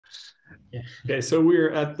Yeah. Okay, so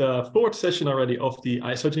we're at the fourth session already of the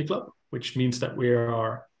Isogeny Club, which means that we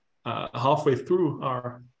are halfway through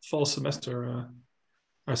our fall semester,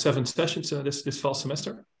 our 7 sessions this fall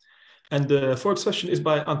semester. And the fourth session is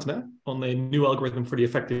by Antonin on a new algorithm for the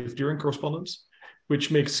effective Deuring correspondence,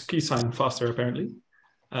 which makes SQISign faster, apparently.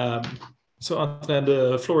 So Antonin,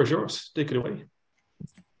 the floor is yours. Take it away.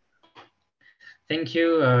 Thank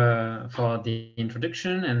you for the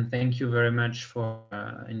introduction, and thank you very much for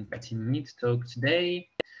inviting me to talk today.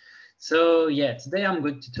 So yeah, today I'm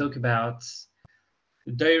going to talk about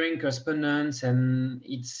Deuring correspondence and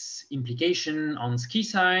its implication on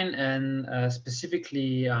SQISign, and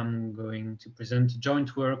specifically I'm going to present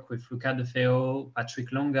joint work with Luca De Feo,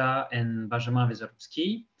 Patrick Longa, and Benjamin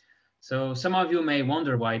Wesolowski. So some of you may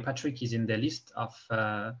wonder why Patrick is in the list of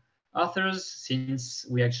authors, since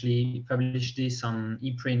we actually published this on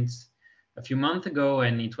ePrint a few months ago,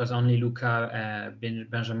 and it was only Luca,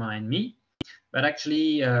 Benjamin, and me. But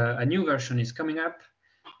actually, a new version is coming up,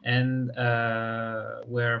 and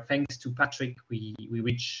where, thanks to Patrick, we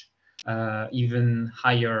reach even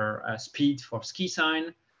higher speed for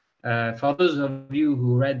SQISign. For those of you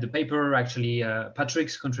who read the paper, actually,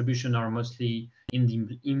 Patrick's contribution are mostly in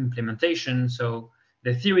the implementation, so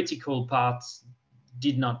the theoretical parts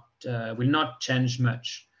will not change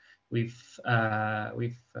much with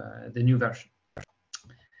the new version.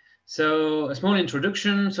 So a small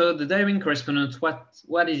introduction. So the Deuring correspondence,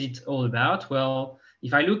 what is it all about? Well,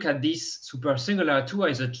 if I look at this supersingular 2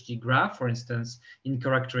 isogeny graph, for instance, in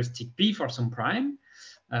characteristic P for some prime,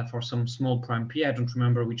 for some small prime P, I don't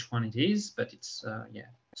remember which one it is, but it's yeah,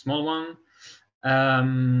 a small one.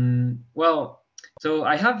 Well, so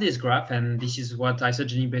I have this graph, and this is what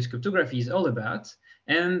isogeny-based cryptography is all about.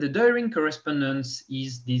 And the Deuring correspondence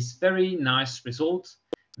is this very nice result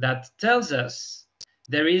that tells us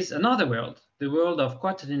there is another world, the world of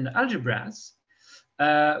quaternion algebras,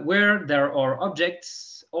 where there are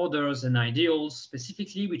objects, orders, and ideals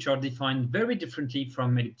specifically, which are defined very differently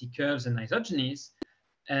from elliptic curves and isogenies.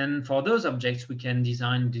 And for those objects, we can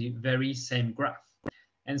design the very same graph.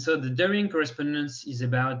 And so the Deuring correspondence is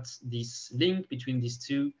about this link between these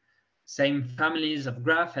two same families of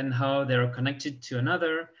graph and how they are connected to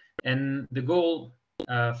another. And the goal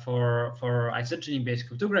for isogeny-based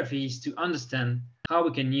cryptography is to understand how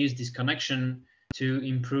we can use this connection to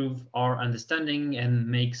improve our understanding and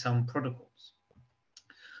make some protocols.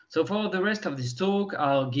 So for the rest of this talk,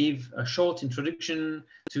 I'll give a short introduction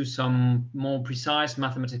to some more precise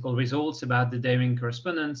mathematical results about the Deuring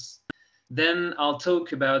correspondence. Then I'll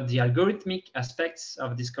talk about the algorithmic aspects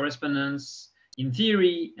of this correspondence in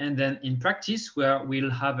theory, and then in practice, where we'll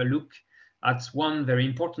have a look at one very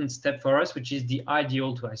important step for us, which is the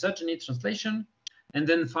ideal to isogeny translation. And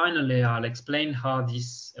then finally, I'll explain how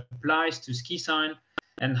this applies to SQISign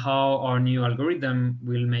and how our new algorithm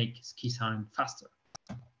will make SQISign faster.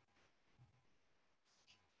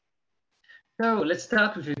 So let's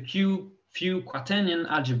start with a few quaternion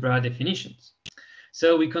algebra definitions.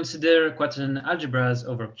 So we consider quaternion algebras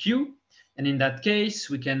over Q, and in that case,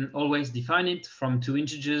 we can always define it from two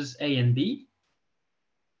integers a and b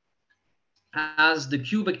as the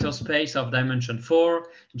Q vector space of dimension 4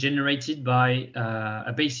 generated by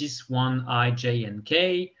a basis 1, I, j, and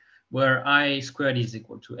k, where I squared is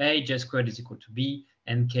equal to a, j squared is equal to b,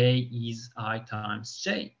 and k is I times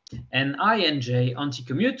j. And I and j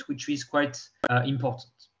anti-commute, which is quite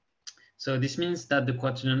important. So this means that the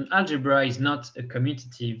quaternion algebra is not a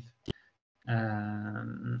commutative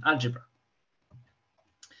algebra.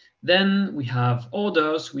 Then we have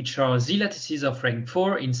orders, which are z lattices of rank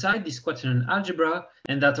 4 inside this quaternion algebra,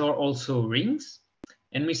 and that are also rings.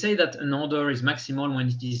 And we say that an order is maximal when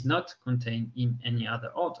it is not contained in any other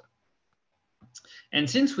order. And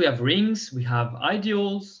since we have rings, we have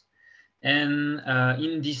ideals. And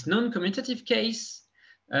in this non-commutative case,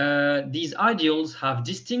 these ideals have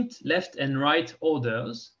distinct left and right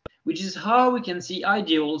orders, which is how we can see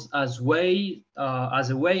ideals as a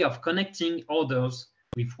way of connecting orders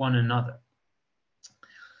with one another.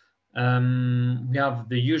 We have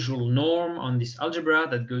the usual norm on this algebra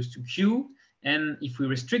that goes to Q, and if we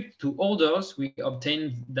restrict to orders, we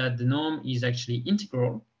obtain that the norm is actually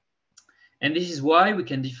integral. And this is why we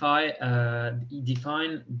can define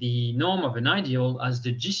the norm of an ideal as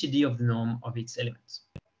the GCD of the norm of its elements.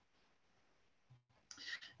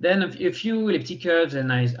 Then a few elliptic curves and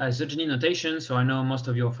isogeny notation. So I know most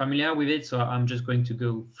of you are familiar with it, so I'm just going to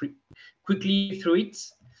go quickly through it.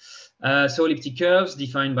 So elliptic curves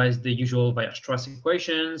defined by the usual Weierstrass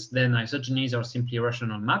equations. Then isogenies are simply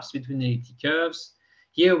rational maps between elliptic curves.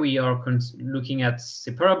 Here we are looking at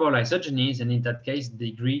separable isogenies, and in that case, the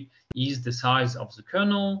degree is the size of the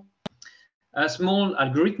kernel. a small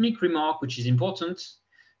algorithmic remark, which is important.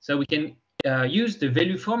 So we can use the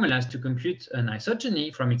value formulas to compute an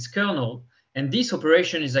isogeny from its kernel. And this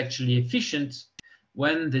operation is actually efficient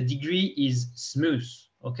when the degree is smooth,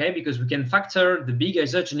 okay? Because we can factor the big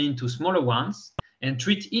isogeny into smaller ones and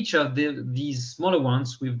treat each of these smaller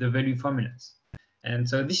ones with the value formulas. And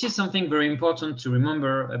so this is something very important to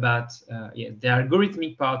remember about the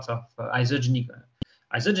algorithmic part of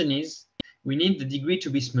isogenies. We need the degree to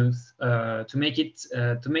be smooth to make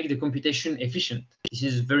the computation efficient. This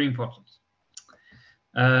is very important.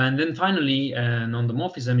 And then finally, an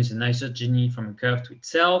endomorphism is an isogeny from a curve to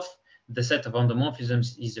itself. The set of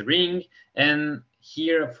endomorphisms is a ring. And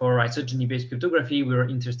here, for isogeny-based cryptography, we're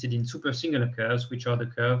interested in supersingular curves, which are the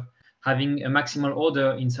curve having a maximal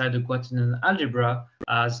order inside the quaternion algebra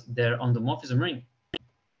as their endomorphism ring.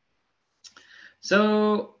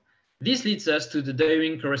 So this leads us to the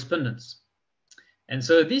Deuring correspondence. And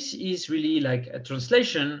so this is really like a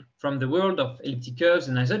translation from the world of elliptic curves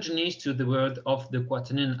and isogenies to the world of the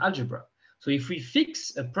quaternion algebra. So if we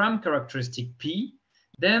fix a prime characteristic P,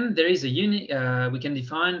 then there is a we can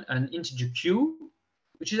define an integer Q,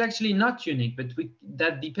 which is actually not unique, but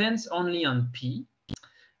that depends only on P,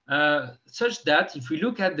 such that if we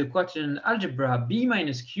look at the quaternion algebra B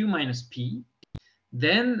minus Q minus P,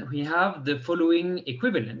 then we have the following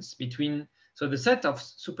equivalence between the set of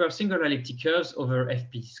supersingular elliptic curves over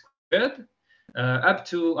Fp squared up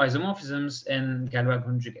to isomorphisms and Galois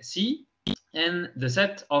conjugacy, and the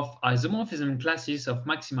set of isomorphism classes of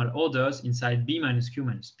maximal orders inside B minus Q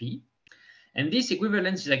minus P. And this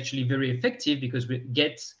equivalence is actually very effective because we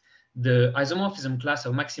get the isomorphism class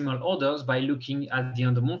of maximal orders by looking at the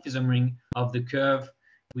endomorphism ring of the curve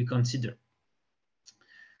we consider.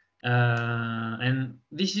 And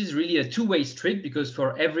this is really a two-way street because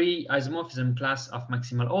for every isomorphism class of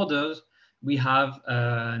maximal orders, we have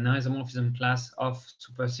an isomorphism class of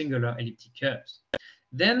supersingular elliptic curves.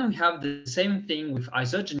 Then we have the same thing with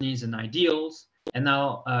isogenies and ideals, and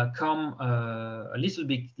I'll come a little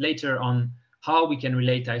bit later on how we can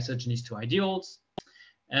relate isogenies to ideals.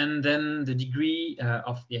 And then the degree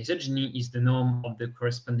of the isogeny is the norm of the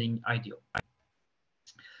corresponding ideal.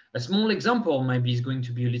 A small example maybe is going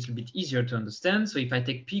to be a little bit easier to understand. So if I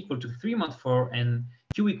take P equal to 3 mod 4 and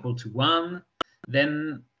Q equal to 1,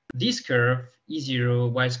 then this curve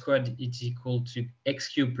E0 y squared is equal to x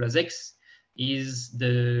cubed plus x is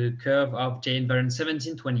the curve of J invariant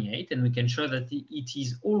 1728, and we can show that it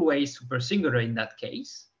is always supersingular in that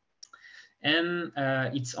case. And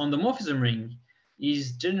its endomorphism ring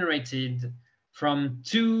is generated from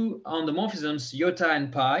two endomorphisms, iota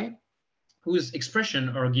and pi, whose expression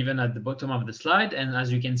are given at the bottom of the slide. And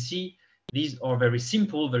as you can see, these are very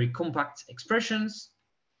simple, very compact expressions.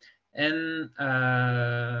 And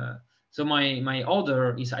so my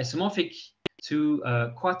order is isomorphic to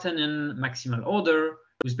quaternion maximal order,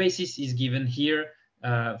 whose basis is given here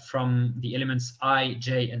from the elements I,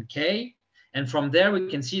 J, and K. And from there, we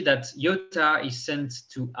can see that iota is sent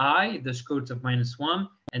to I, the square root of -1,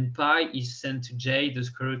 and pi is sent to J, the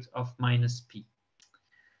square root of -p.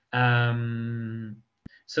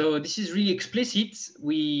 So this is really explicit.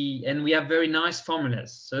 We have very nice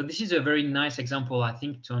formulas. So this is a very nice example, I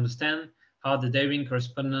think, to understand how the Deuring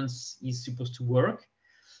correspondence is supposed to work.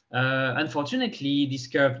 Unfortunately, this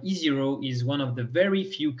curve E0 is one of the very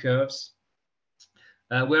few curves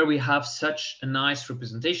where we have such a nice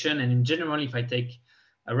representation. And in general, if I take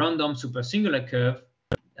a random supersingular curve,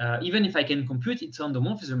 even if I can compute its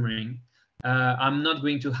endomorphism ring, I'm not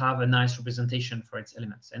going to have a nice representation for its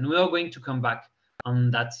elements. And we are going to come back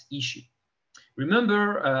on that issue. Remember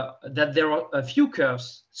that there are a few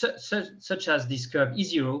curves, such as this curve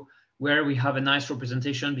E0, where we have a nice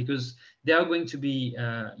representation because they are going to be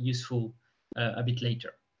useful a bit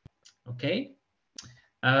later. Okay.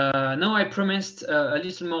 Now I promised a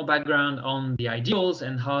little more background on the ideals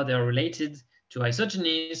and how they are related to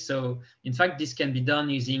isogenies. So in fact, this can be done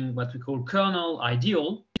using what we call kernel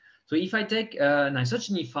ideal. So if I take an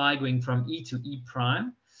isogeny phi going from E to E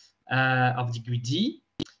prime of degree D,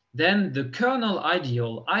 then the kernel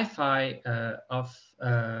ideal I phi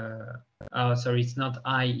sorry, it's not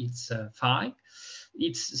I, it's phi.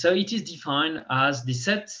 So it is defined as the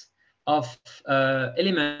set of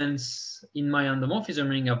elements in my endomorphism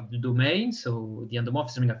ring of the domain, so the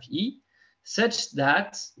endomorphism ring of E, such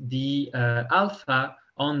that the alpha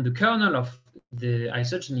on the kernel of the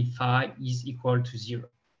isogeny phi is equal to 0.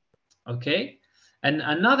 Okay, and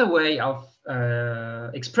another way of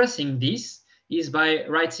expressing this is by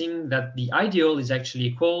writing that the ideal is actually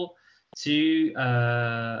equal to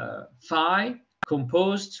phi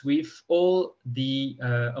composed with all the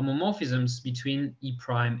homomorphisms between E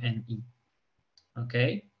prime and E.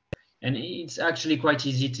 Okay, and it's actually quite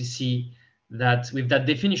easy to see that with that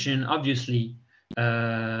definition, obviously,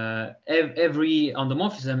 every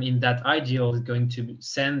endomorphism in that ideal is going to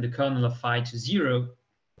send the kernel of phi to 0.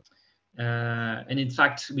 And in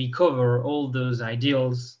fact, we cover all those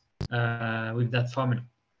ideals with that formula.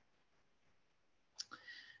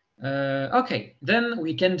 Okay, then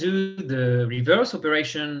we can do the reverse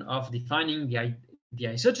operation of defining the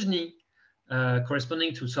isogeny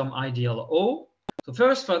corresponding to some ideal O. So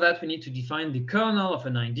first, for that, we need to define the kernel of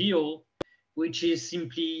an ideal, which is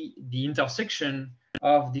simply the intersection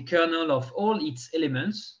of the kernel of all its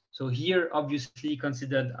elements. So here, obviously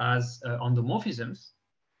considered as endomorphisms.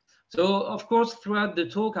 So of course, throughout the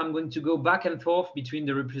talk, I'm going to go back and forth between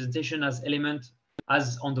the representation as element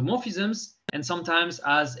as endomorphisms and sometimes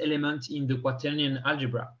as element in the quaternion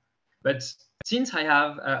algebra. But since I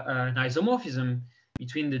have an isomorphism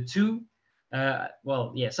between the two,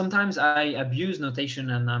 well, yeah, sometimes I abuse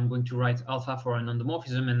notation and I'm going to write alpha for an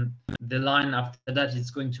endomorphism, and the line after that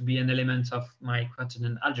is going to be an element of my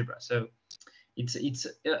quaternion algebra. So it's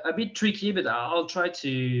a bit tricky, but I'll try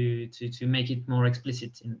to make it more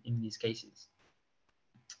explicit in these cases.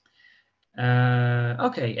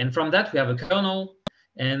 Okay, and from that we have a kernel,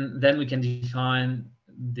 and then we can define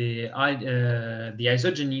the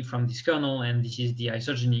isogeny from this kernel, and this is the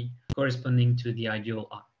isogeny corresponding to the ideal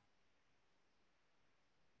I.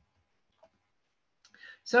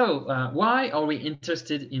 So why are we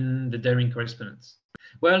interested in the Deuring correspondence?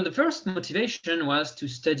 Well, the first motivation was to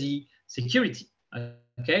study security.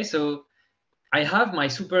 Okay, so I have my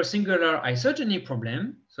supersingular isogeny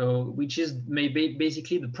problem, so which is maybe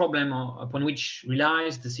basically the problem upon which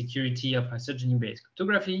relies the security of isogeny-based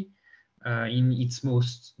cryptography in its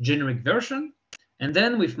most generic version. And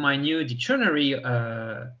then with my new dictionary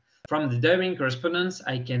from the Deuring correspondence,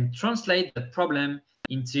 I can translate the problem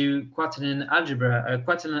into quaternion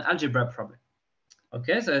algebra problem.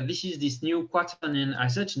 Okay, so this is this new quaternion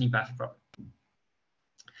isogeny path problem.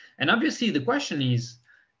 And obviously the question is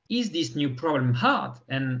this new problem hard,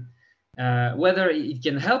 and whether it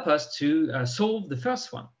can help us to solve the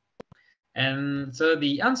first one? And so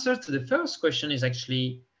the answer to the first question is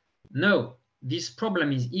actually no, this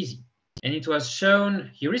problem is easy. And it was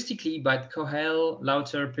shown heuristically by Kohel,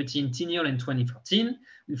 Lauter, Petit, and Tignol in 2014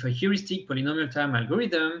 with a heuristic polynomial time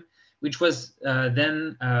algorithm, which was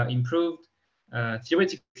then improved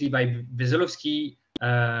theoretically by Veselovsky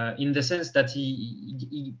in the sense that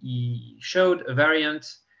he showed a variant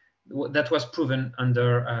that was proven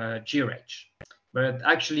under GRH. But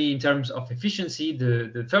actually, in terms of efficiency,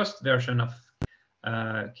 the first version of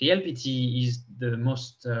KLPT is the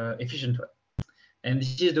most efficient one. And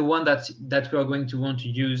this is the one that we are going to want to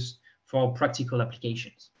use for practical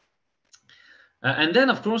applications. And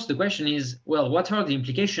then, of course, the question is, well, what are the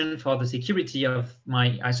implications for the security of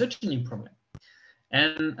my isogeny problem?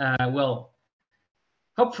 And well,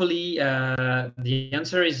 hopefully, the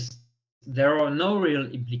answer is there are no real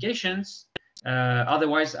implications.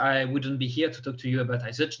 Otherwise, I wouldn't be here to talk to you about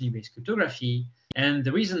isogeny-based cryptography. And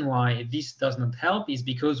the reason why this does not help is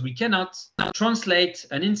because we cannot translate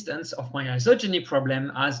an instance of my isogeny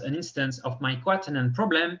problem as an instance of my quaternion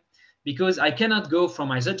problem, because I cannot go from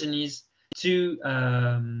isogenies to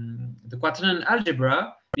the quaternion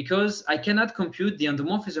algebra, because I cannot compute the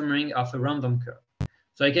endomorphism ring of a random curve.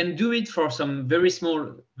 So I can do it for some very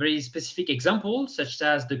small, very specific examples, such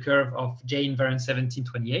as the curve of J invariant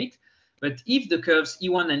 1728. But if the curves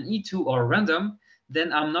E1 and E2 are random,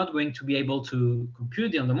 then I'm not going to be able to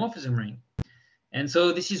compute the endomorphism ring. And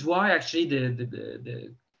so this is why actually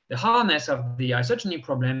the hardness of the isogeny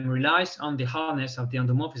problem relies on the hardness of the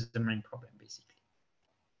endomorphism ring problem, basically.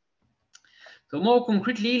 So more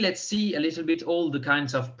concretely, let's see a little bit all the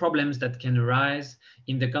kinds of problems that can arise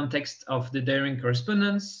in the context of the Deuring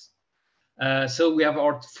correspondence. So we have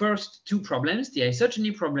our first two problems, the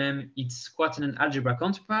isogeny problem, its quaternion algebra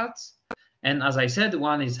counterparts. And as I said,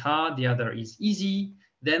 one is hard, the other is easy.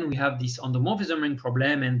 Then we have this endomorphism ring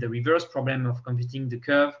problem and the reverse problem of computing the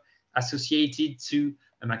curve associated to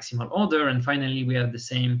a maximal order. And finally, we have the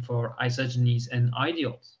same for isogenies and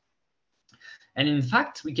ideals. And in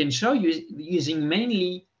fact, we can show you using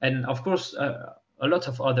mainly, and of course, a lot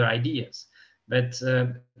of other ideas, but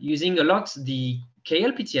using a lot the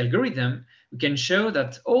KLPT algorithm, we can show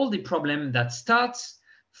that all the problem that starts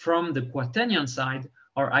from the quaternion side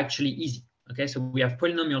are actually easy. Okay, so we have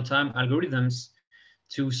polynomial time algorithms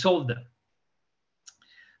to solve them.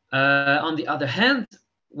 On the other hand,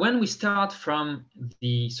 when we start from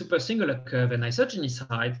the supersingular curve and isogeny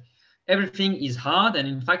side, everything is hard, and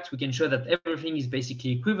in fact, we can show that everything is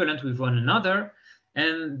basically equivalent with one another.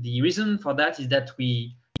 And the reason for that is that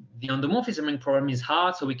the endomorphism ring problem is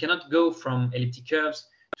hard, so we cannot go from elliptic curves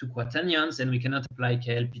to quaternions, and we cannot apply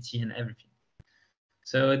KLPT and everything.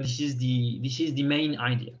 So this is the main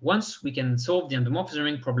idea. Once we can solve the endomorphism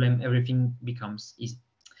ring problem, everything becomes easy.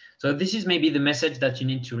 So this is maybe the message that you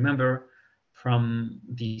need to remember from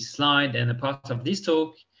this slide, and a part of this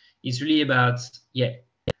talk is really about, yeah,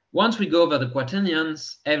 once we go over the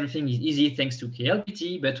quaternions, everything is easy thanks to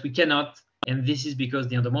KLPT, but we cannot, and this is because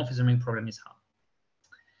the endomorphism ring problem is hard.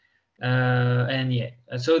 And yeah,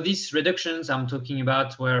 so these reductions I'm talking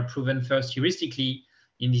about were proven first heuristically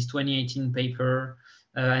in this 2018 paper,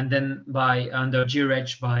 and then by under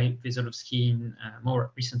GRH by Veselovsky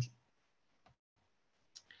more recently.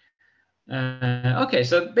 Okay,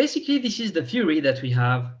 so basically this is the theory that we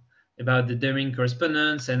have about the Deuring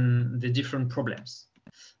correspondence and the different problems.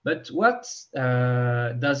 But what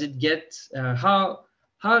does it get? How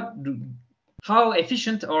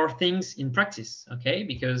efficient are things in practice? Okay,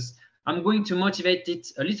 because I'm going to motivate it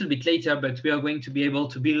a little bit later, but we are going to be able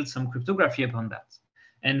to build some cryptography upon that.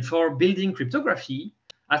 And for building cryptography,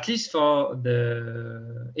 at least for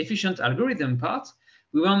the efficient algorithm part,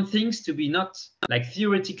 we want things to be not like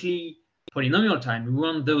theoretically polynomial time. We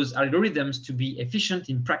want those algorithms to be efficient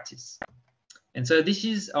in practice. And so this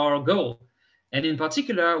is our goal. And in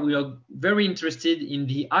particular, we are very interested in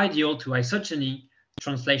the ideal to isogeny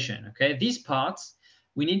translation. Okay, these parts,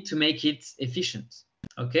 we need to make it efficient.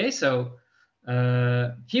 Okay, so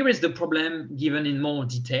here is the problem given in more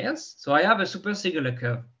details. So I have a supersingular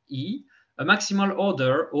curve E, a maximal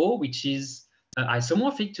order O, which is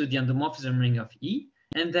isomorphic to the endomorphism ring of E,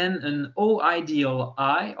 and then an O ideal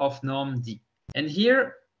I of norm D. And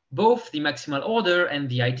here, both the maximal order and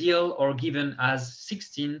the ideal are given as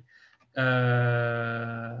 16.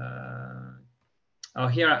 Oh,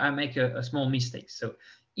 here I make a small mistake. So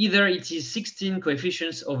either it is 16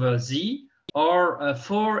 coefficients over Z, or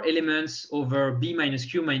 4 elements over B minus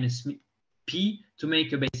Q minus P to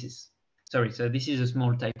make a basis. Sorry, so this is a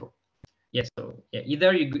small typo. Yes, so yeah,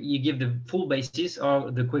 either you give the full basis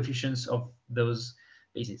or the coefficients of those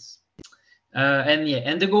bases. And yeah,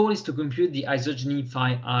 and the goal is to compute the isogeny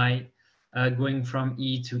phi I going from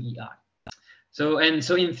E to EI. So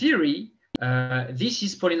in theory, this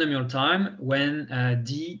is polynomial time when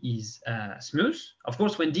D is smooth. Of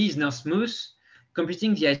course, when D is not smooth,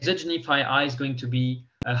 computing the isogeny phi I is going to be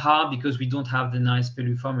hard because we don't have the nice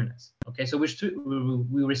value formulas. Okay, so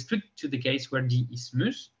we restrict to the case where D is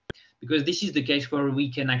smooth, because this is the case where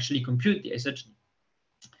we can actually compute the isogeny.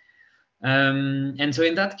 And so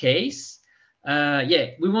in that case,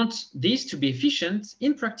 yeah, we want this to be efficient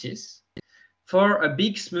in practice for a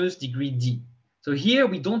big smooth degree D. So here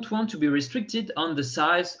we don't want to be restricted on the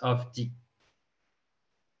size of D.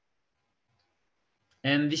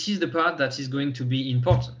 And this is the part that is going to be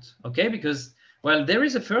important, okay? Because, well, there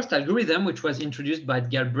is a first algorithm which was introduced by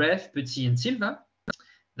Galbraith, Petit, and Silva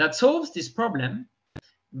that solves this problem,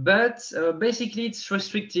 but basically it's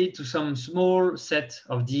restricted to some small set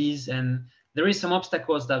of Ds, and there is some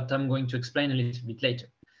obstacles that I'm going to explain a little bit later.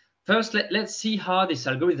 First, let's see how this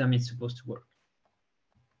algorithm is supposed to work.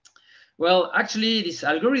 Well, actually, this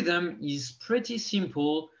algorithm is pretty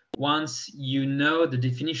simple once you know the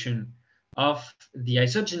definition of the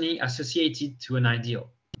isogeny associated to an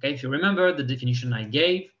ideal. Okay, if you remember the definition I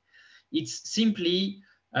gave, it's simply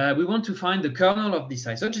we want to find the kernel of this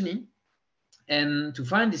isogeny, and to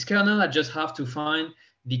find this kernel, I just have to find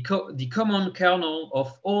the common kernel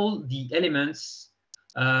of all the elements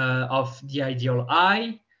of the ideal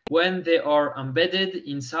I when they are embedded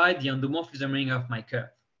inside the endomorphism ring of my curve.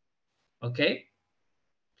 Okay.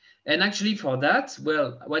 And actually for that,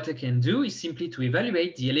 well, what I can do is simply to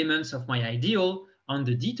evaluate the elements of my ideal on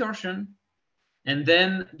the D torsion, and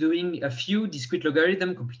then doing a few discrete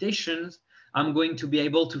logarithm computations, I'm going to be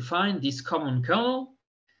able to find this common kernel.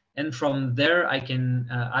 And from there,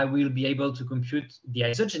 I will be able to compute the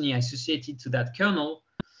isogeny associated to that kernel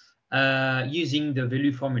using the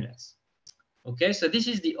value formulas. Okay, so this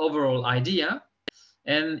is the overall idea.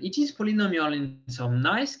 And it is polynomial in some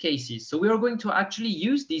nice cases. So we are going to actually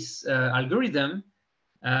use this algorithm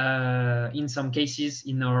in some cases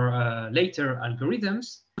in our later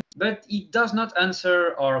algorithms, but it does not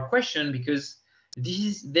answer our question because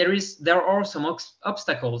there are some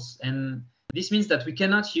obstacles, and this means that we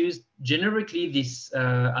cannot use generically this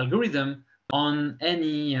algorithm on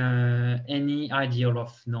any ideal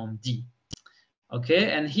of norm D.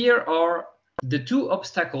 Okay, and here are the two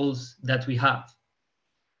obstacles that we have.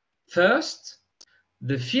 First,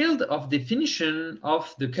 the field of definition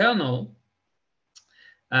of the kernel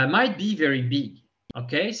might be very big.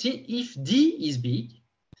 Okay, see, if D is big,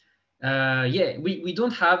 yeah, we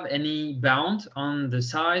don't have any bound on the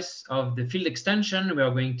size of the field extension we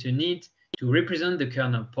are going to need to represent the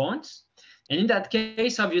kernel points. And in that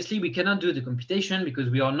case, obviously, we cannot do the computation because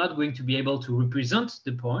we are not going to be able to represent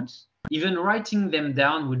the points. Even writing them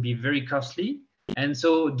down would be very costly. And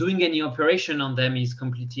so doing any operation on them is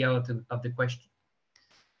completely out of the question.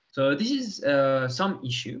 So this is some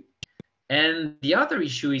issue. And the other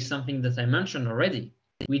issue is something that I mentioned already.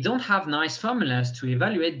 We don't have nice formulas to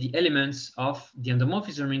evaluate the elements of the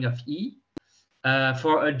endomorphism ring of E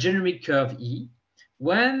for a generic curve E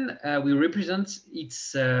when we represent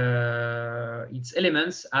its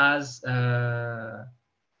elements as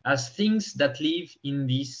things that live in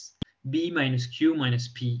this B minus Q minus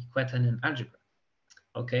P quaternion algebra.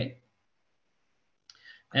 Okay.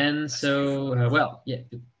 And so, well, yeah.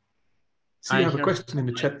 So I have a question in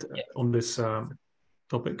the chat on this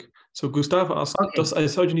topic. So Gustavo asked, does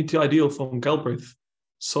isogeny to ideal from Galbraith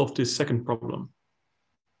solve this second problem?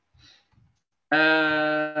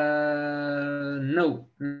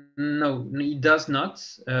 No, it does not.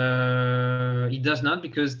 It does not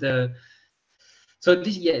because this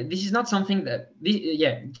is not something that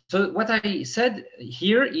So what I said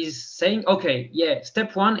here is saying, okay, yeah,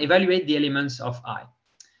 step one, evaluate the elements of I.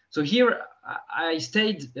 So here I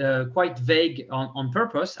stayed quite vague on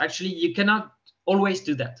purpose. Actually, you cannot always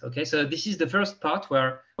do that. Okay, so this is the first part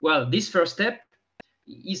where, well, this first step,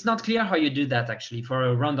 it's not clear how you do that actually for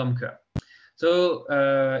a random curve. So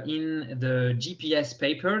in the GPS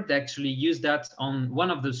paper, they actually use that on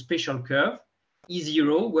one of the special curve,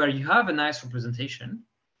 E0, where you have a nice representation,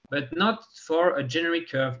 but not for a generic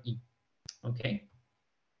curve E. Okay.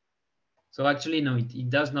 So actually, no, it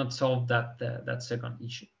does not solve that that second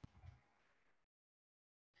issue.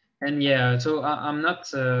 And yeah, so I'm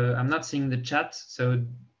not seeing the chat. So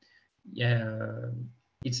yeah,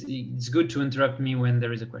 it's good to interrupt me when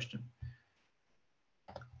there is a question.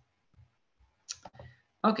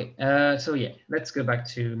 Okay, so yeah, let's go back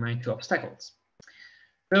to my two obstacles.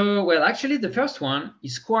 So, well, actually, the first one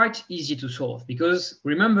is quite easy to solve because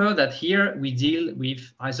remember that here we deal with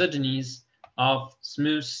isogenies of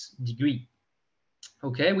smooth degree.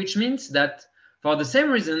 Okay, which means that for the same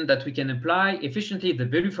reason that we can apply efficiently the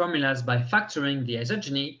value formulas by factoring the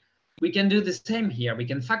isogeny, we can do the same here. We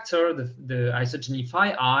can factor the isogeny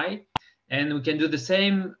phi I, and we can do the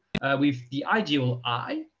same with the ideal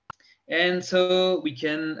I. And so we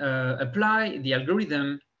can apply the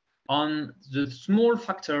algorithm on the small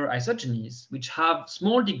factor isogenies, which have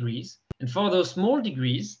small degrees. And for those small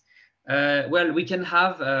degrees, well, we can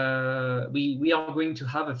have, we are going to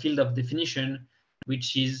have a field of definition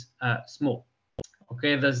which is small.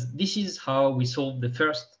 Okay, this is how we solve the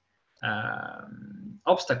first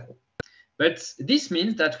obstacle. But this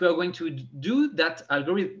means that we are going to do that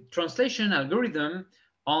translation algorithm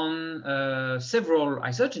on several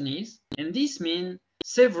isogenies, and this means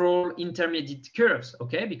several intermediate curves,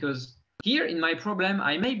 okay? Because here in my problem,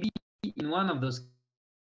 I may be in one of those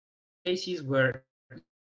cases where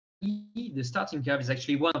E, the starting curve, is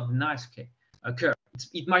actually one of the nice curve.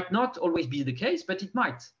 It might not always be the case, but it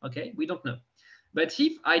might, okay? We don't know. But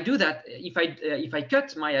if I do that, if I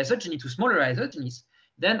cut my isogeny to smaller isogenies,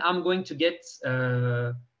 then I'm going to get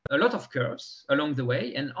a lot of curves along the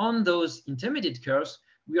way. And on those intermediate curves,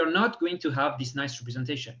 we are not going to have this nice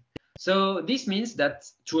representation. So this means that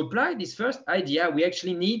to apply this first idea, we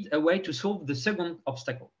actually need a way to solve the second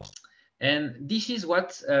obstacle. And this is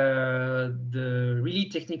what the really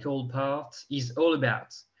technical part is all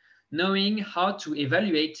about. Knowing how to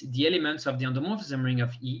evaluate the elements of the endomorphism ring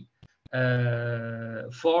of E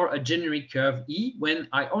for a generic curve E when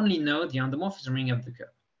I only know the endomorphism ring of the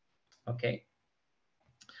curve. Okay.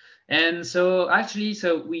 And so actually,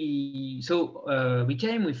 we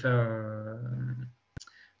came with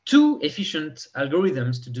two efficient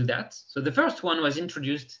algorithms to do that. So the first one was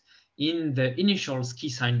introduced in the initial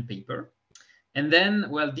SQISign paper. And then,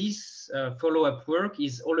 well, this follow-up work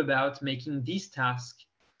is all about making this task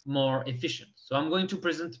more efficient. So I'm going to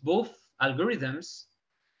present both algorithms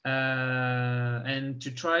and to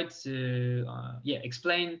try to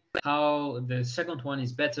explain how the second one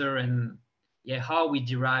is better and how we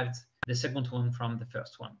derived the second one from the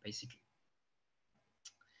first one, basically.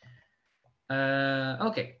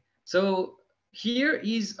 Okay, so here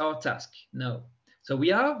is our task now. So we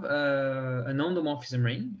have an endomorphism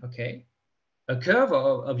ring, okay, a curve,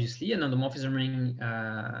 obviously, an endomorphism ring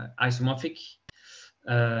isomorphic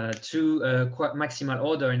to maximal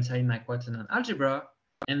order inside my quaternion algebra.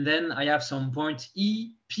 And then I have some point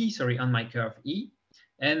P on my curve E.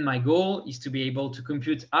 And my goal is to be able to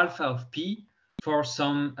compute alpha of P for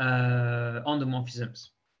some endomorphisms.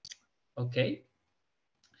 Okay.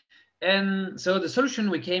 And so the solution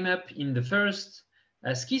we came up in the first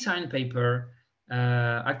SQISign paper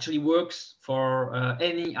actually works for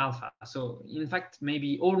any alpha. So in fact,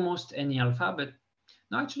 maybe almost any alpha, but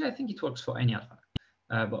no, actually, I think it works for any alpha.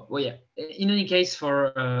 But well, yeah, in any case,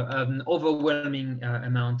 for an overwhelming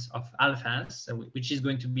amount of alphas, which is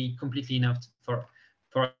going to be completely enough for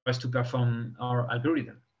us to perform our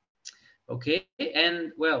algorithm. Okay,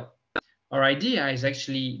 and well, our idea is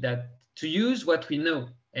actually that to use what we know.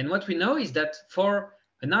 And what we know is that for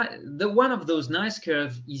the one of those nice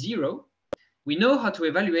curves E0, we know how to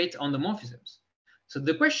evaluate endomorphisms. So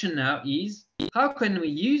the question now is, how can we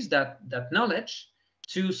use that knowledge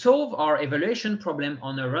to solve our evaluation problem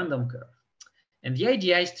on a random curve? And the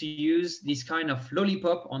idea is to use this kind of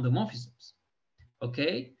lollipop endomorphisms.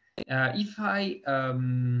 Okay, if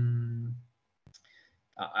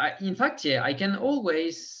in fact, yeah, I can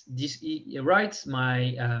always write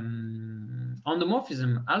my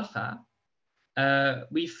endomorphism alpha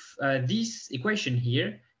with this equation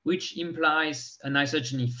here, which implies an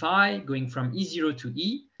isogeny phi going from E0 to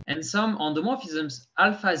E, and some endomorphisms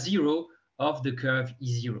alpha 0 of the curve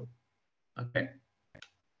E0. Okay,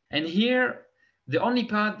 and here the only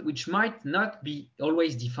part which might not be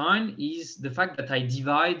always defined is the fact that I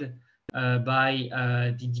divide by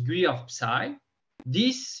the degree of psi.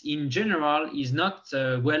 This, in general, is not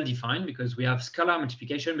well defined because we have scalar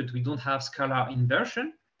multiplication, but we don't have scalar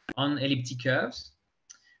inversion on elliptic curves.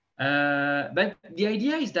 But the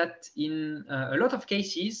idea is that in a lot of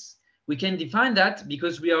cases, we can define that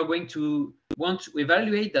because we are going to want to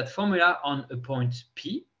evaluate that formula on a point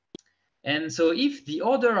P. And so if the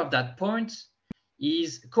order of that point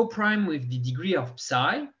is coprime with the degree of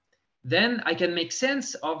psi, then I can make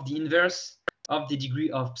sense of the inverse of the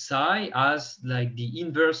degree of psi as like the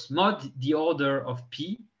inverse mod the order of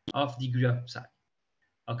P of degree of psi.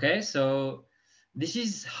 Okay, so this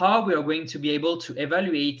is how we are going to be able to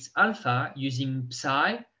evaluate alpha using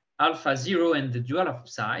psi, alpha 0 and the dual of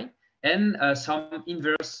psi, and some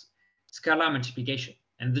inverse scalar multiplication.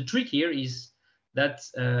 And the trick here is that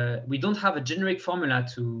we don't have a generic formula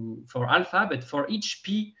for alpha, but for each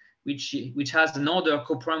P which has an order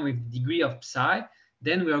coprime with degree of psi,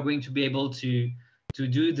 then we are going to be able to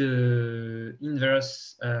do the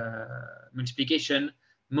inverse multiplication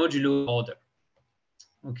modulo order.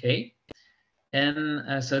 Okay,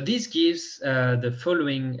 and so this gives the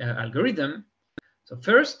following algorithm. So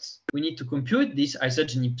first, we need to compute this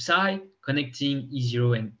isogeny psi connecting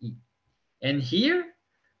E0 and E. And here,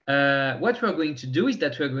 what we're going to do is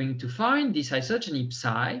that we're going to find this isogeny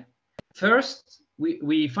psi. First,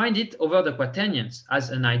 we find it over the quaternions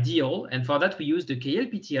as an ideal, and for that we use the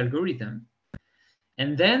KLPT algorithm.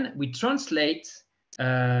 And then we translate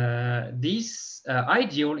this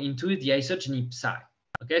ideal into the isogeny psi.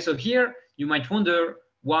 Okay, so here you might wonder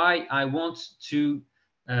why I want to,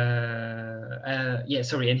 and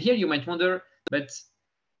here you might wonder, but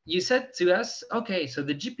you said to us, okay, so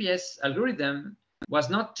the GPS algorithm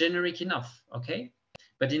was not generic enough, okay?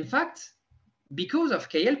 But in fact, because of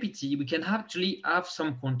KLPT, we can actually have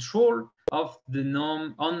some control of the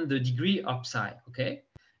norm on the degree of psi, okay?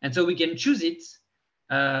 And so we can choose it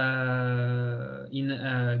in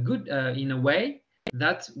a way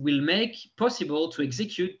that will make possible to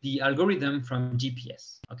execute the algorithm from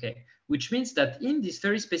GPS, okay? Which means that in this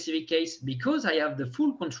very specific case, because I have the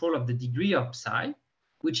full control of the degree of psi,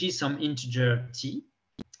 which is some integer t,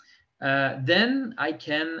 then I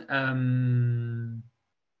can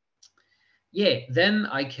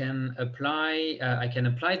apply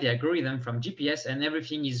the algorithm from GPS, and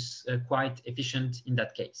everything is quite efficient in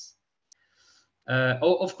that case.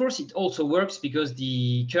 Of course, it also works because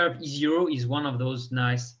the curve E0 is one of those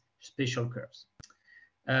nice special curves.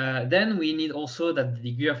 Then we need also that the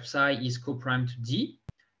degree of psi is coprime to D,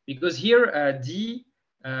 because here D,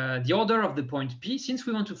 the order of the point P, since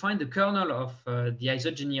we want to find the kernel of the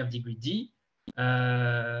isogeny of degree D,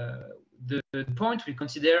 the point we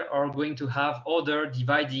consider are going to have order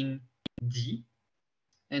dividing D.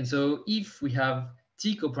 And so if we have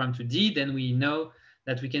T coprime to D, then we know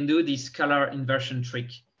that we can do this scalar inversion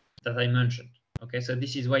trick that I mentioned. Okay, so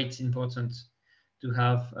this is why it's important to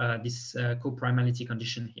have this coprimality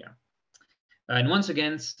condition here. And once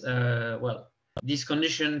again, this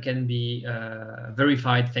condition can be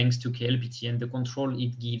verified thanks to KLPT and the control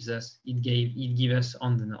it gives us. It gives us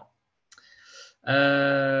on the norm.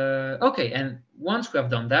 Okay, and once we have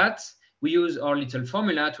done that, we use our little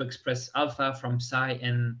formula to express alpha from psi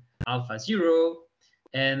and alpha 0.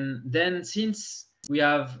 And then since we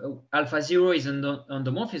have alpha 0 is on the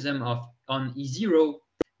endomorphism on E0,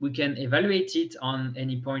 we can evaluate it on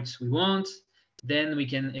any points we want. Then we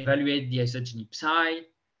can evaluate the isogeny psi.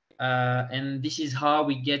 and this is how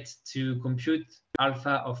we get to compute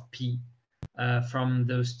alpha of P from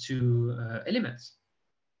those two elements,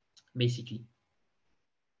 basically.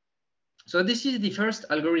 So this is the first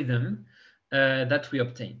algorithm that we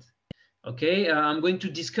obtained. Okay, I'm going to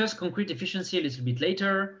discuss concrete efficiency a little bit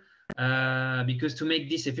later, because to make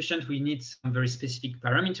this efficient, we need some very specific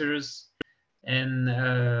parameters. And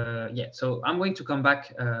yeah, so I'm going to come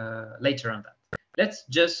back later on that. Let's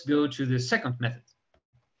just go to the second method.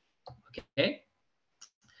 Okay.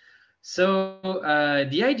 So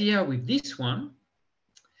the idea with this one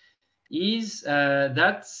is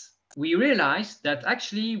that we realized that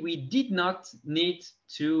actually we did not need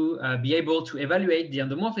to be able to evaluate the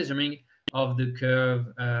endomorphism of the curve,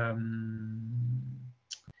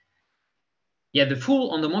 the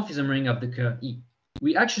full endomorphism ring of the curve E.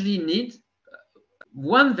 We actually need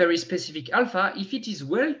one very specific alpha if it is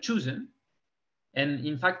well chosen. And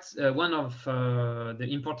in fact, one of the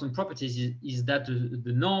important properties is that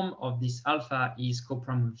the norm of this alpha is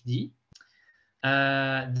coprime with D.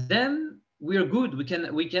 Then we're good. We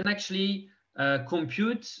can actually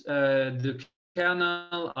compute the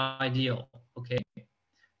kernel ideal. Okay,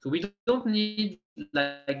 so we don't need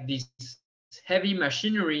like this heavy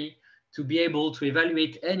machinery to be able to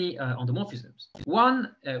evaluate any endomorphisms.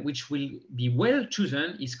 One which will be well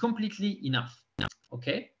chosen is completely enough.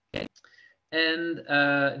 Okay. And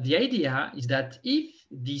the idea is that if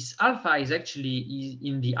this alpha is actually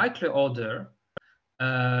in the Eichler order,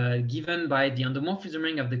 given by the endomorphism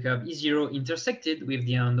ring of the curve E0 intersected with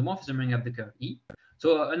the endomorphism ring of the curve E.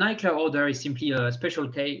 So an Eichler order is simply a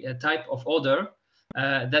special type of order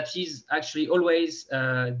that is actually always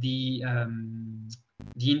the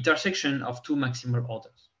intersection of two maximal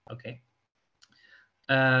orders. Okay.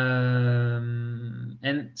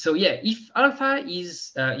 And so yeah, if alpha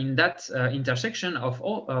is in that intersection of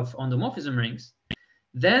endomorphism rings,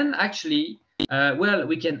 then actually well,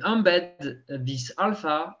 we can embed this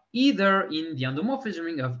alpha either in the endomorphism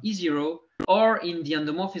ring of E0 or in the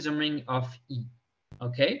endomorphism ring of E.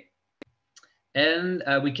 Okay, and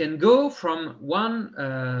we can go from one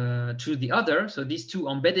to the other. So these two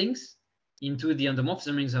embeddings into the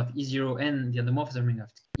endomorphism rings of E0 and the endomorphism ring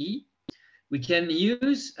of E. We can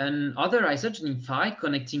use another isogeny phi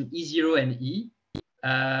connecting E0 and E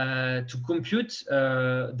to compute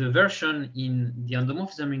the version in the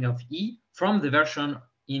endomorphism ring of E from the version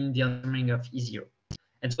in the endomorphism ring of E0.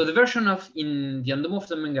 And so the version in the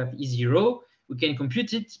endomorphism ring of E0, we can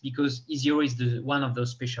compute it because E0 is one of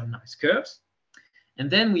those special nice curves. And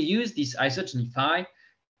then we use this isogeny phi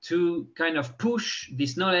to kind of push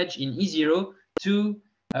this knowledge in E0 to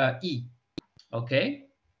E. Okay.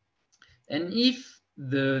 And if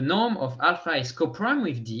the norm of alpha is coprime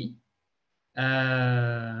with D,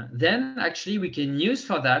 then actually we can use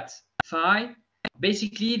for that phi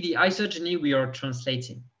basically the isogeny we are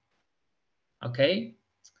translating. Okay,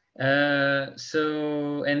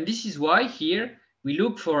 so and this is why here we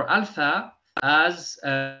look for alpha as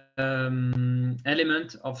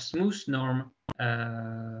element of smooth norm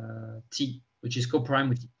T, which is coprime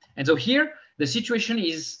with D. And so here the situation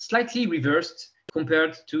is slightly reversed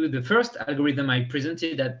compared to the first algorithm I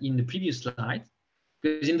presented in the previous slide.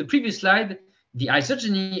 Because in the previous slide, the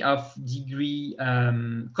isogeny of degree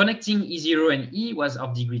connecting E0 and E was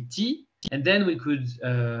of degree T, and then we could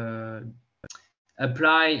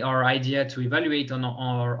apply our idea to evaluate on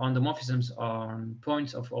our endomorphisms on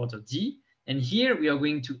points of order D. And here we are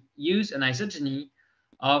going to use an isogeny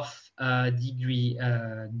of degree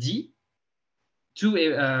D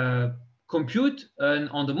to compute an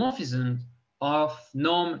endomorphism of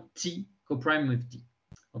norm T coprime with D.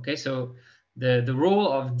 Okay, so the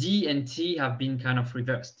role of D and T have been kind of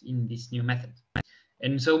reversed in this new method.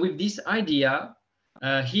 And so with this idea,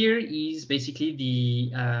 here is basically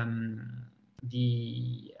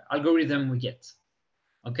the algorithm we get.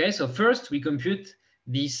 Okay, so first we compute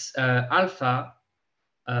this alpha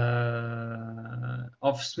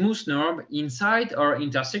of smooth norm inside our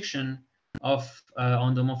intersection of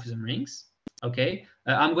endomorphism rings. Okay,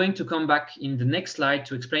 I'm going to come back in the next slide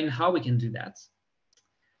to explain how we can do that.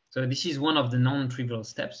 So this is one of the non-trivial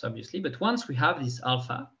steps, obviously. But once we have this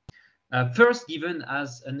alpha, first given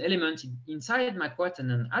as an element inside my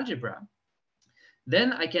quaternion algebra,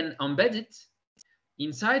 then I can embed it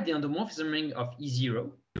inside the endomorphism ring of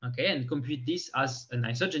E0, okay, and compute this as an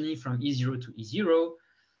isogeny from E0 to E0.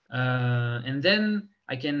 And then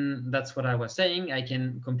I can, that's what I was saying, I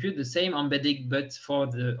can compute the same embedding, but for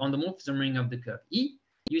the endomorphism ring of the curve E,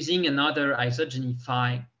 using another isogeny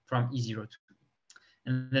phi from E0 to E.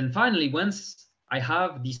 And then finally, once I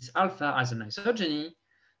have this alpha as an isogeny,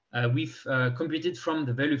 we've computed from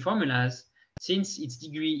the value formulas since its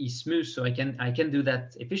degree is smooth, so I can do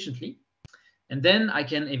that efficiently. And then I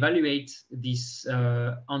can evaluate this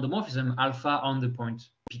endomorphism alpha on the point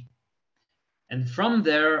P. And from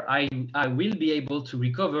there, I will be able to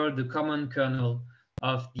recover the common kernel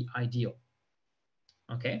of the ideal.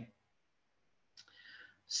 Okay.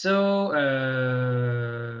 So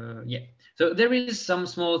yeah, so there is some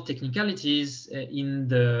small technicalities in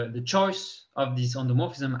the choice of this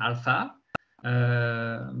endomorphism alpha,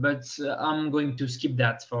 but I'm going to skip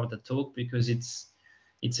that for the talk because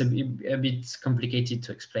it's a bit complicated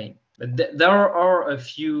to explain. But there are a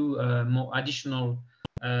few more additional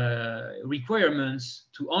requirements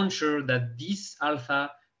to ensure that this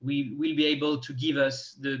alpha will be able to give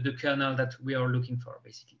us the kernel that we are looking for,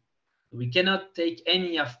 basically. We cannot take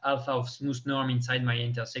any alpha of smooth norm inside my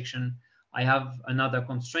intersection. I have another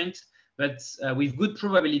constraint, but with good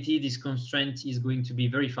probability, this constraint is going to be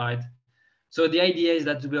verified. So the idea is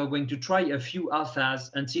that we are going to try a few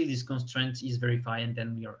alphas until this constraint is verified, and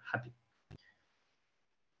then we are happy.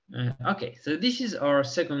 Okay, so this is our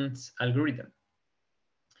second algorithm.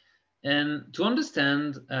 And to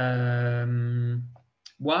understand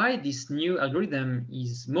why this new algorithm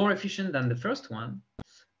is more efficient than the first one,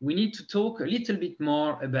 we need to talk a little bit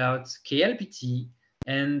more about KLPT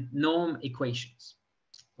and norm equations.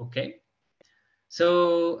 Okay,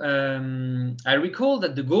 so I recall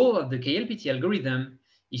that the goal of the KLPT algorithm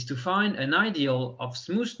is to find an ideal of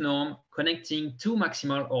smooth norm connecting two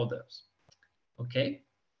maximal orders. Okay,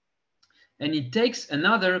 and it takes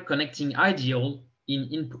another connecting ideal in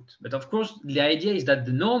input. But of course, the idea is that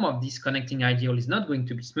the norm of this connecting ideal is not going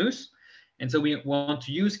to be smooth. And so we want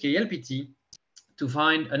to use KLPT to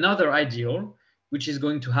find another ideal, which is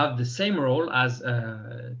going to have the same role as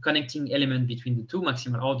a connecting element between the two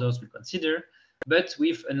maximal orders we consider, but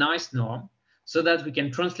with a nice norm, so that we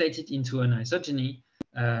can translate it into an isogeny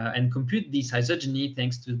and compute this isogeny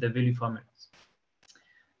thanks to the value formulas.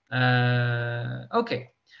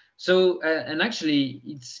 Okay, so and actually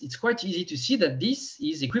it's quite easy to see that this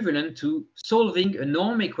is equivalent to solving a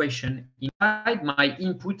norm equation inside my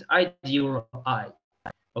input ideal I.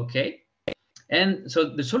 Okay. And so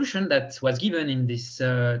the solution that was given in this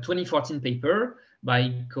 2014 paper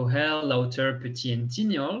by Kohel, Lauter, Petit, and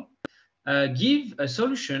Tignol give a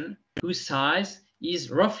solution whose size is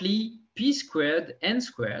roughly p squared n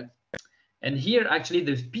squared. And here actually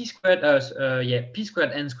the p squared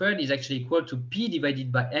n squared is actually equal to p divided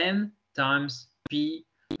by n times p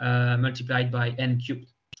multiplied by n cubed.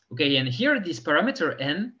 Okay, and here this parameter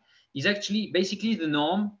n is actually basically the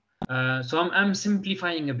norm. So I'm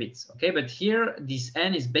simplifying a bit, okay? But here, this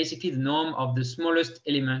n is basically the norm of the smallest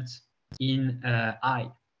element in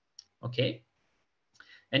I, okay?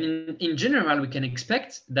 And in general, we can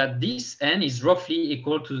expect that this n is roughly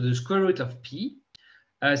equal to the square root of p,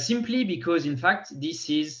 simply because, in fact, this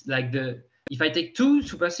is like if I take two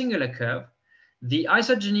supersingular curves, the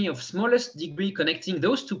isogeny of smallest degree connecting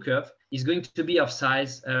those two curves is going to be of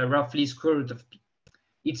size roughly square root of p.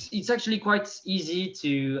 It's actually quite easy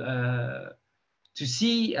to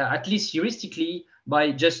see, at least heuristically,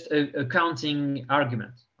 by just a counting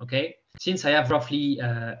argument. Okay, since I have roughly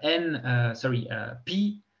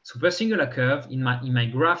p supersingular curve in my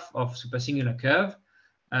graph of supersingular curve,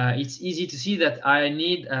 it's easy to see that I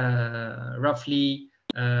need roughly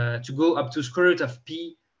to go up to square root of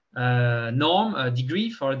p norm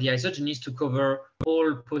degree for the isogenies to cover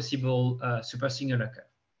all possible supersingular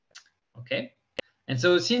curve. Okay. And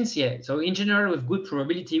so so in general, with good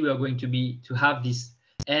probability, we are going to have this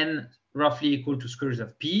n roughly equal to square root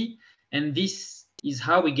of p. And this is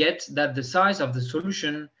how we get that the size of the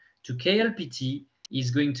solution to KLPT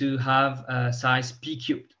is going to have a size p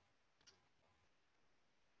cubed.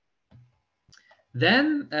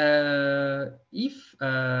 Then if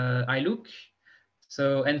I look,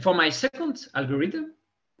 and for my second algorithm,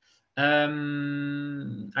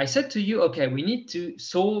 I said to you, okay, we need to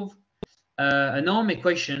solve a norm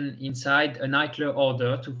equation inside an Eichler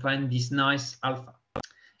order to find this nice alpha.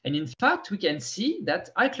 And in fact, we can see that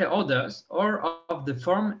Eichler orders are of the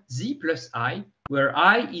form z plus I, where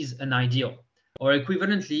I is an ideal, or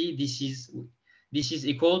equivalently, this is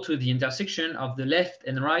equal to the intersection of the left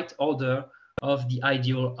and right order of the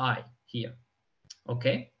ideal I here.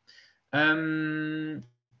 Okay. And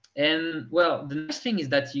well, the next thing is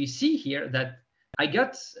that you see here that I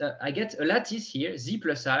get a lattice here, z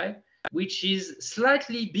plus I, which is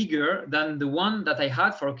slightly bigger than the one that I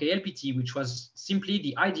had for KLPT, which was simply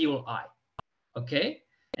the ideal I. Okay,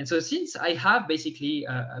 and so since I have basically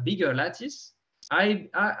a bigger lattice, I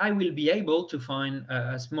will be able to find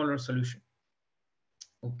a smaller solution.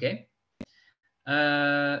 Okay,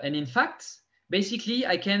 and in fact, basically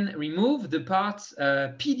I can remove the part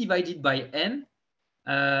p divided by n.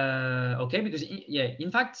 Okay, because in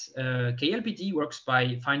fact, KLPT works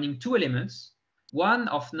by finding two elements, one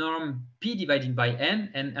of norm p divided by n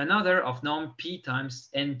and another of norm p times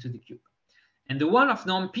n to the cube. And the one of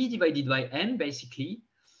norm p divided by n, basically,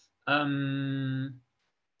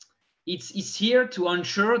 it's here to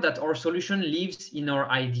ensure that our solution lives in our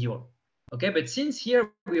ideal. Okay, but since here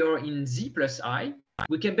we are in z plus I,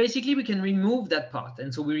 we can remove that part.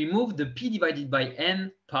 And so we remove the p divided by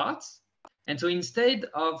n parts. And so instead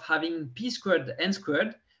of having p squared n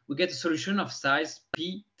squared, we get a solution of size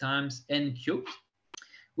p times n cubed,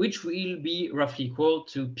 which will be roughly equal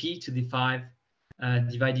to p to the 5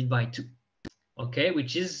 divided by 2. Okay,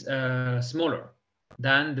 which is smaller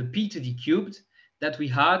than the p to the cubed that we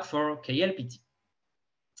had for KLPT.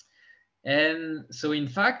 And so in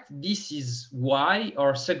fact, this is why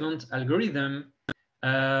our second algorithm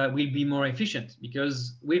will be more efficient,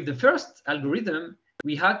 because with the first algorithm,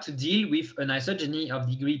 we had to deal with an isogeny of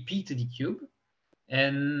degree p to the cube.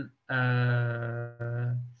 And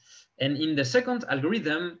in the second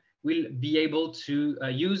algorithm, we'll be able to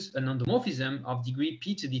use an endomorphism of degree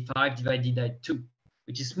p to the 5 divided by 2,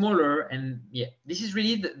 which is smaller. And yeah, this is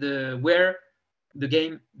really where the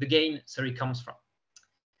gain comes from.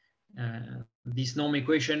 This norm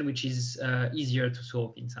equation, which is easier to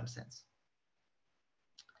solve in some sense.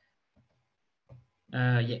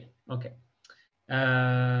 Yeah, okay.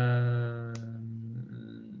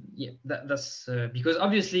 Yeah, that's because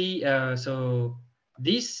obviously, so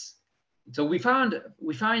we find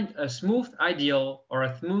a smooth ideal or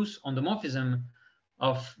a smooth endomorphism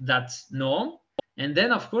of that norm, and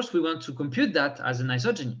then of course we want to compute that as an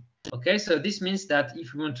isogeny. Okay, so this means that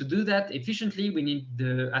if we want to do that efficiently, we need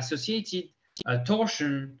the associated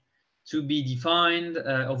torsion to be defined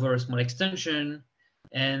over a small extension.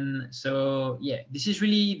 And so, yeah, this is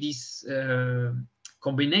really this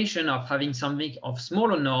combination of having something of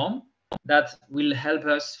smaller norm that will help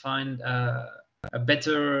us find a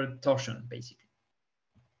better torsion, basically.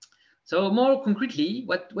 So more concretely,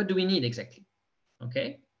 what do we need exactly?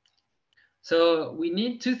 Okay. So we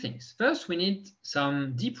need two things. First, we need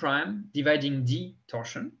some d prime dividing d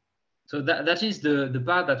torsion. So that is the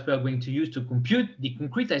part that we are going to use to compute the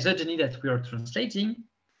concrete isogeny that we are translating.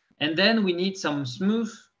 And then we need some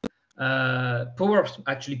smooth, power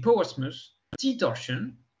smooth t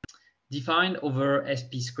torsion defined over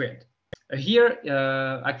sp squared. Here,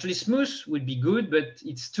 actually smooth would be good, but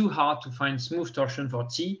it's too hard to find smooth torsion for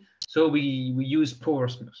t. So we use power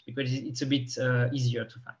smooth because it's a bit easier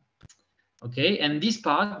to find. Okay, and this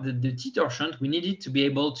part, the t torsion, we needed to be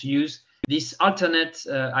able to use these alternate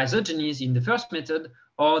isogenies in the first method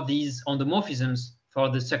or these endomorphisms for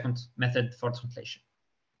the second method for translation.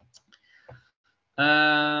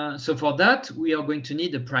 So for that, we are going to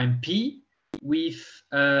need a prime p with,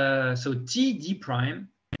 so t d prime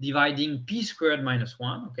dividing p squared minus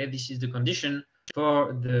 1. Okay, this is the condition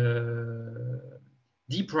for the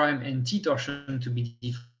d prime and t torsion to be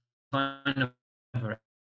defined over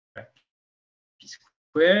p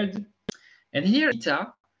squared. And here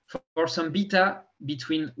beta for some beta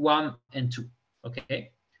between 1 and 2.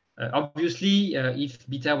 Okay, obviously, if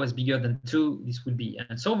beta was bigger than 2, this would be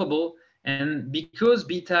unsolvable. And because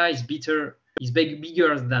beta is bigger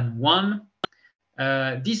than 1,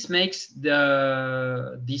 this makes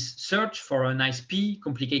this search for a nice p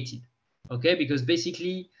complicated. Okay, because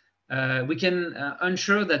basically we can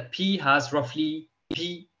ensure that p has roughly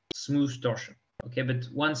p smooth torsion. Okay, but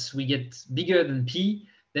once we get bigger than p,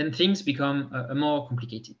 then things become more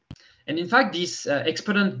complicated. And in fact, this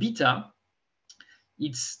exponent beta,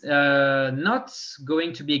 it's not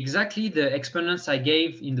going to be exactly the exponents I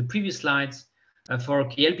gave in the previous slides for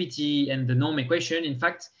KLPT and the norm equation. In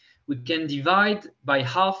fact, we can divide by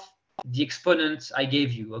half the exponents I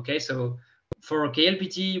gave you. Okay, so for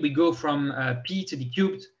KLPT, we go from p to the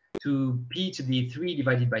cubed to p to the 3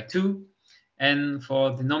 divided by 2. And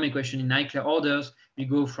for the norm equation in Eichler orders, we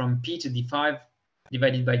go from p to the 5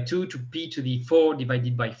 divided by 2 to p to the 4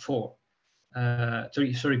 divided by 4.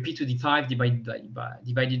 Sorry, p to the 5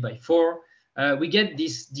 divided by 4. We get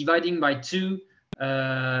this dividing by 2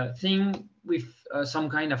 thing with some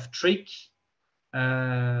kind of trick,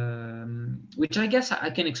 which I guess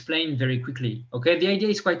I can explain very quickly. Okay, the idea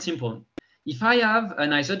is quite simple. If I have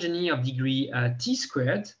an isogeny of degree t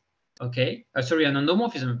squared, okay, sorry, an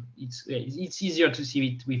endomorphism, it's easier to see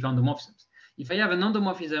it with endomorphisms. If I have an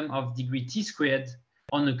endomorphism of degree t squared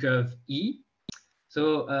on a curve E,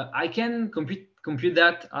 so I can compute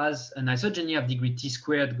that as an isogeny of degree t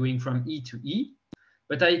squared going from E to E,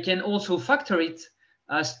 but I can also factor it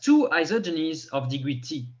as two isogenies of degree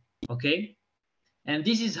t, okay? And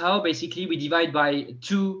this is how basically we divide by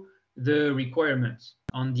 2 the requirements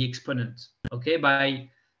on the exponent, okay? By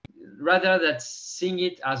rather than seeing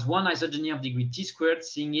it as 1 isogeny of degree t squared,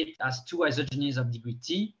 seeing it as 2 isogenies of degree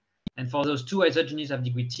t. And for those 2 isogenies of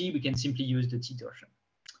degree t, we can simply use the t torsion.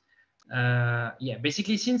 Yeah,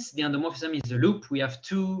 basically, since the endomorphism is a loop, we have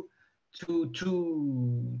two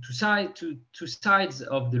sides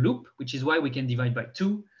of the loop, which is why we can divide by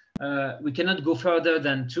 2. We cannot go further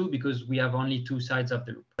than 2 because we have only 2 sides of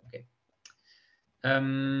the loop. Okay.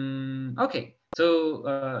 Okay.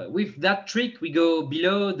 So with that trick, we go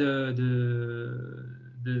below the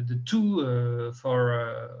 2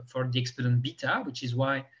 for the exponent beta, which is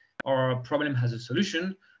why our problem has a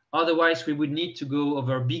solution. Otherwise, we would need to go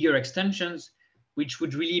over bigger extensions, which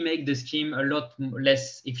would really make the scheme a lot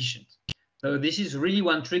less efficient. So this is really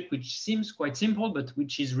one trick which seems quite simple, but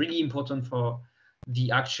which is really important for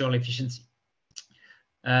the actual efficiency.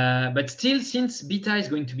 But still, since beta is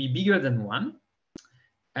going to be bigger than 1,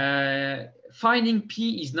 finding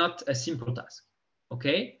p is not a simple task,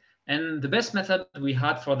 okay? And the best method we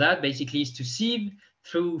had for that basically is to sieve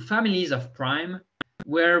through families of prime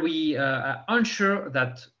where we are unsure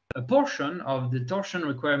that a portion of the torsion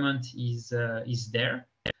requirement is there.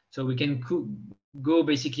 So we can go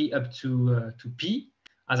basically up to p,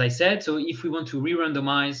 as I said. So if we want to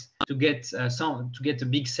re-randomize to get a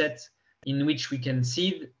big set in which we can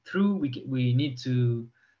sieve through, we need to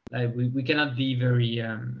we cannot be very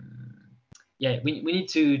we need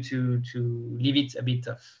to leave it a bit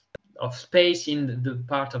of space in the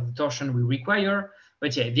part of the torsion we require.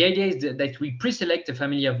 But yeah, the idea is that we pre-select a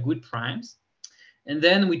family of good primes, and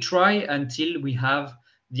then we try until we have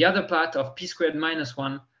the other part of p squared minus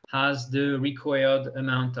 1 has the required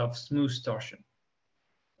amount of smooth torsion.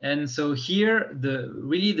 And so here,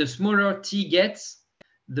 the smaller t gets,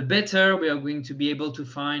 the better we are going to be able to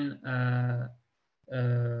find a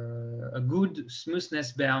good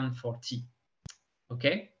smoothness bound for t.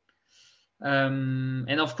 Okay.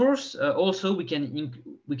 And of course, also we can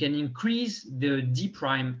increase the d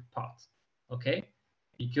prime part. Okay.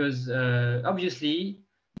 Because obviously,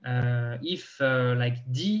 if like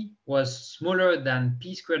d was smaller than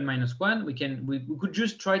p squared minus 1, we could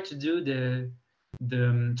just try to do the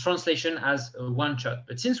translation as a one shot.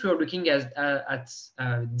 But since we are looking at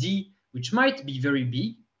d, which might be very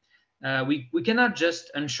big, we cannot just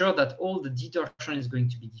ensure that all the d torsion is going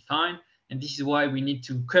to be defined, and this is why we need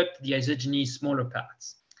to cut the isogeny smaller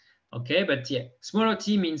parts. Okay, but yeah, smaller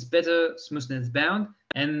t means better smoothness bound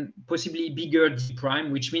and possibly bigger d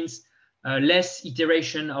prime, which means less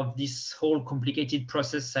iteration of this whole complicated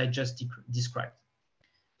process I just described.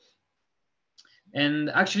 And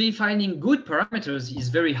actually finding good parameters is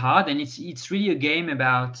very hard, and it's really a game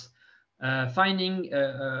about finding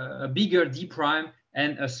a bigger d prime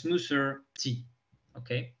and a smoother t.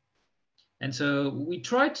 Okay, and so we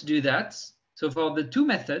try to do that. So for the 2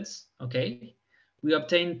 methods, okay, we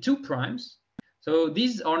obtain 2 primes. So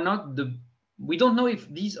these are not we don't know if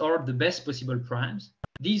these are the best possible primes.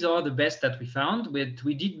 These are the best that we found, but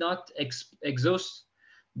we did not exhaust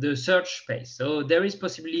the search space. So there is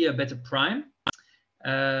possibly a better prime.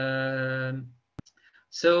 Yeah.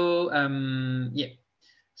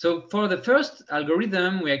 So for the first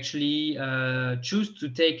algorithm, we actually choose to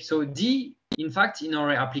take, so d, in fact, in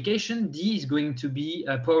our application, d is going to be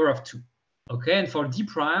a power of 2. Okay, and for d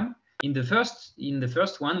prime, in the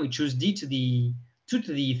first one, we choose d to the 2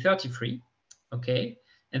 to the 33. Okay,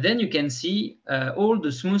 and then you can see all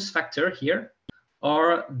the smooth factor here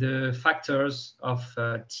are the factors of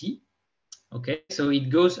t. Okay, so it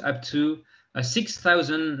goes up to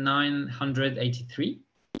 6,983,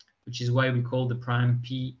 which is why we call the prime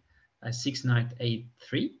p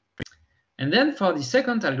 6983. And then for the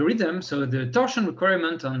second algorithm, so the torsion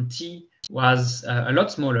requirement on t was a lot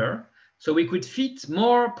smaller. So we could fit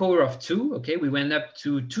more power of 2. Okay, we went up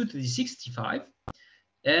to 2 to the 65.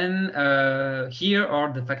 And here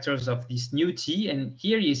are the factors of this new t. And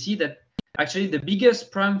here you see that actually the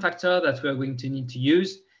biggest prime factor that we're going to need to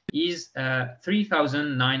use is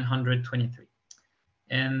 3,923.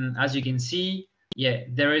 And as you can see, yeah,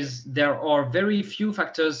 there are very few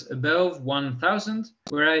factors above 1,000,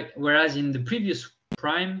 whereas in the previous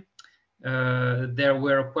prime, there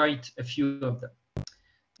were quite a few of them.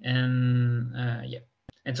 And yeah,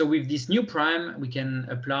 and so with this new prime, we can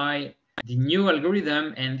apply the new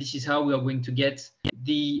algorithm, and this is how we are going to get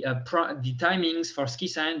the timings for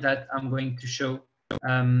SQISign that I'm going to show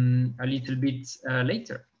a little bit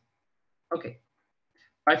later. Okay,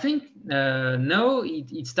 I think now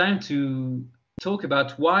it's time to talk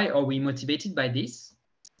about why are we motivated by this.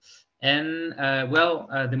 And well,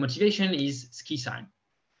 the motivation is SQISign.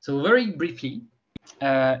 So very briefly,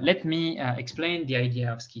 let me explain the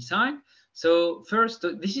idea of SQISign. So first,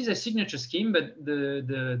 this is a signature scheme, but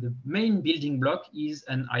the main building block is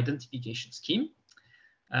an identification scheme,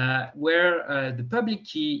 where the public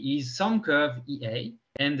key is some curve EA,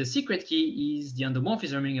 and the secret key is the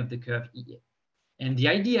endomorphism ring of the curve EA. And the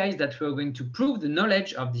idea is that we're going to prove the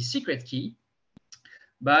knowledge of the secret key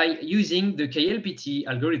by using the KLPT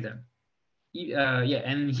algorithm.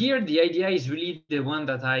 And here the idea is really the one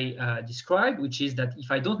that I described, which is that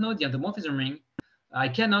if I don't know the endomorphism ring, I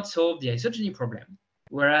cannot solve the isogeny problem.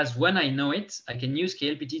 Whereas when I know it, I can use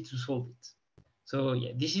KLPT to solve it. So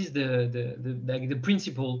yeah, this is the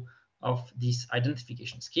principle of this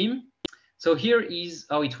identification scheme. So here is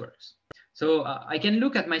how it works. So I can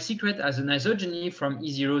look at my secret as an isogeny from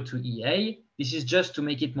E0 to EA. This is just to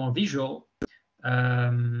make it more visual.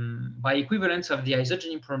 By equivalence of the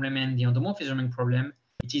isogeny problem and the endomorphism ring problem,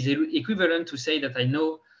 it is equivalent to say that I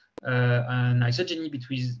know an isogeny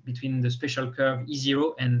between the special curve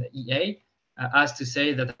E0 and EA, as to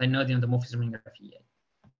say that I know the endomorphism ring of EA.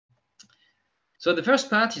 So the first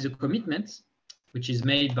part is a commitment, which is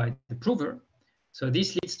made by the prover. So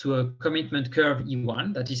this leads to a commitment curve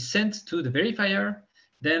E1 that is sent to the verifier.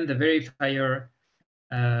 Then the verifier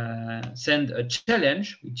send a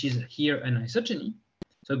challenge, which is here an isogeny.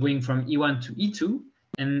 So going from E1 to E2.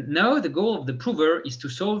 And now the goal of the prover is to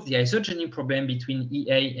solve the isogeny problem between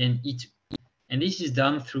EA and E2. And this is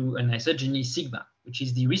done through an isogeny sigma, which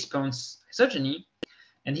is the response isogeny.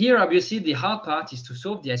 And here, obviously, the hard part is to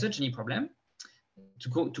solve the isogeny problem,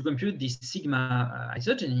 to compute this sigma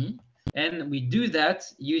isogeny. And we do that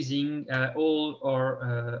using all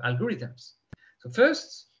our algorithms. So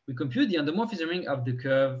first, we compute the endomorphism ring of the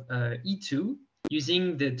curve E2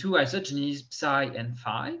 using the two isogenies psi and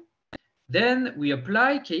phi. Then we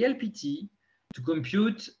apply KLPT to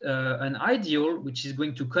compute an ideal, which is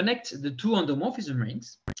going to connect the two endomorphism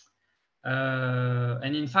rings.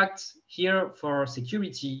 And in fact, here for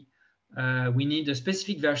security, we need a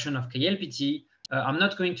specific version of KLPT. I'm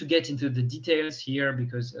not going to get into the details here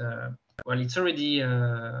because, well, it's already,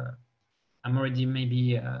 I'm already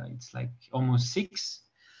maybe, it's like almost 6.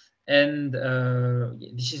 And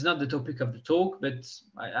this is not the topic of the talk, but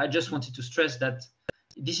I just wanted to stress that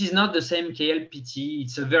this is not the same KLPT.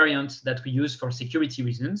 It's a variant that we use for security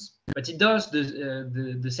reasons, but it does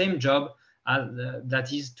the same job that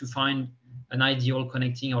is to find an ideal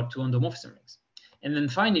connecting our two endomorphism rings. And then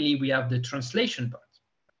finally, we have the translation part.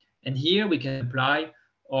 And here we can apply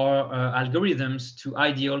our algorithms to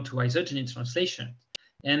ideal to isogeny translation.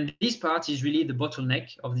 And this part is really the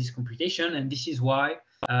bottleneck of this computation. And this is why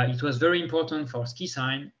it was very important for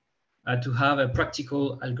SQISign to have a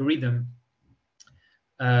practical algorithm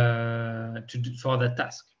for that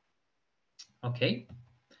task. Okay.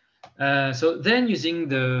 So then using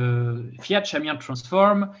the Fiat-Shamir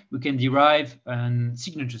transform, we can derive a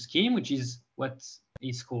signature scheme, which is what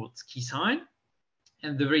is called SQISign.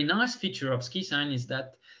 And the very nice feature of SQISign is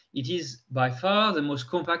that it is by far the most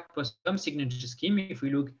compact post-quantum signature scheme if we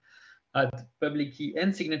look at public key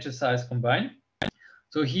and signature size combined.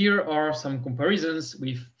 So here are some comparisons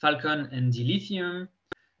with Falcon and dilithium,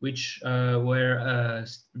 which were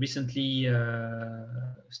recently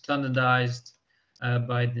standardized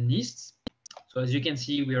by the NIST. So as you can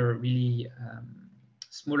see, we are really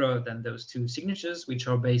smaller than those two signatures, which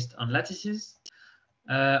are based on lattices.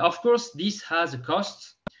 Of course, this has a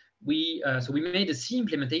cost. So we made a C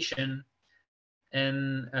implementation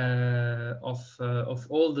and of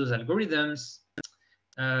all those algorithms.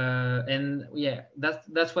 And yeah,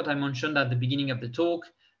 that's what I mentioned at the beginning of the talk.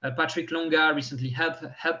 Patrick Longa recently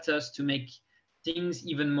helped us to make things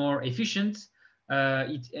even more efficient.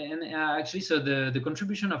 Actually, so the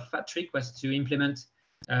contribution of Patrick was to implement.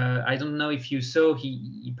 I don't know if you saw,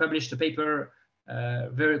 he published a paper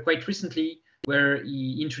quite recently where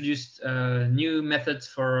he introduced new methods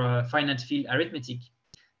for finite field arithmetic.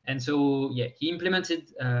 And so, yeah, he implemented,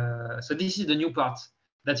 so this is the new part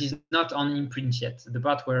that is not on imprint yet, the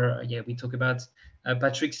part where, yeah, we talk about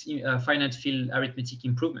Patrick's finite field arithmetic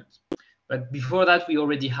improvement. But before that, we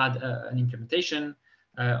already had an implementation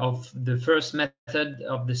of the first method,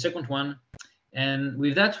 of the second one. And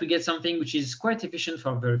with that, we get something which is quite efficient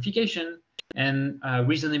for verification and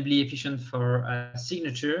reasonably efficient for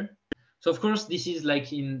signature. So of course, this is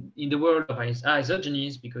like in the world of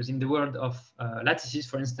isogenies, because in the world of lattices,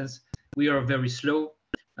 for instance, we are very slow.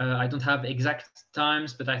 I don't have exact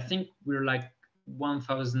times, but I think we're like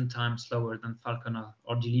 1,000 times slower than Falcon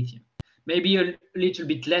or dilithium. Maybe a little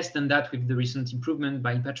bit less than that with the recent improvement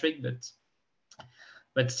by Patrick,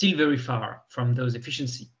 but still very far from those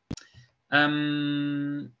efficiency.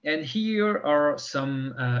 And here are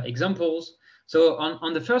some examples. So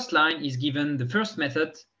on the first line is given the first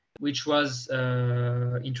method, which was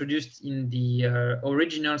introduced in the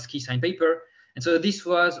original SQISign paper. And so this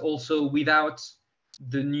was also without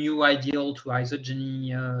the new ideal to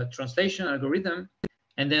isogeny translation algorithm.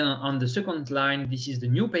 And then on the second line, this is the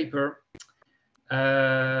new paper.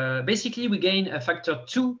 Basically, we gain a factor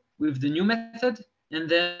 2 with the new method, and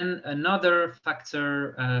then another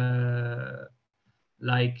factor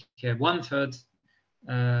like 1/3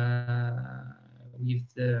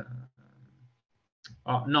 with the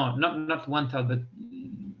no, not 1/3, but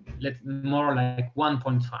more like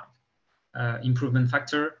 1.5 improvement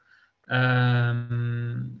factor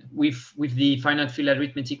with the finite field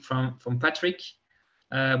arithmetic from Patrick,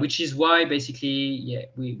 which is why basically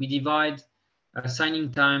we divide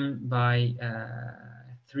signing time by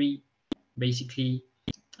 3 basically.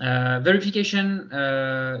 Verification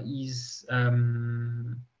is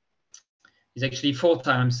actually 4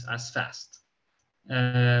 times as fast.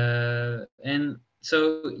 And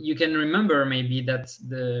so you can remember maybe that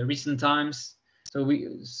the recent times,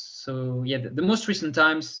 the most recent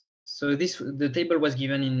times, so the table was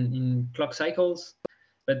given in clock cycles,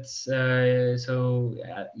 but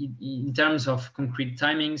in terms of concrete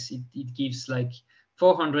timings, it gives like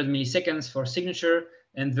 400 milliseconds for signature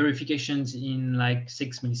and verifications in like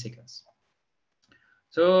 6 milliseconds.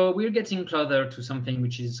 So we're getting closer to something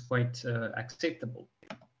which is quite acceptable.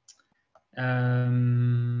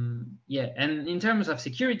 And in terms of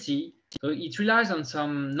security, so it relies on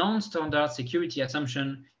some non-standard security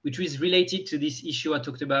assumption, which is related to this issue I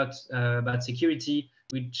talked about security,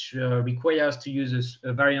 which requires to use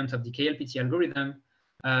a variant of the KLPT algorithm.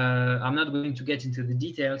 I'm not going to get into the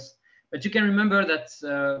details, but you can remember that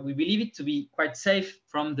we believe it to be quite safe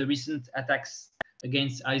from the recent attacks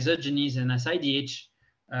against isogenies and SIDH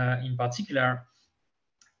in particular.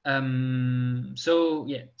 So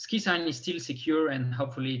yeah, SQISign is still secure, and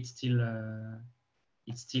hopefully it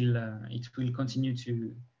will continue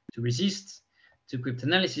to resist to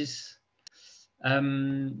cryptanalysis.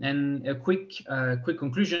 And a quick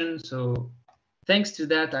conclusion. So thanks to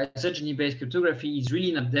that, isogeny-based cryptography is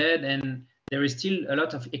really not dead, and there is still a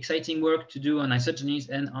lot of exciting work to do on isogenies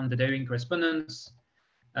and on the Deuring correspondence,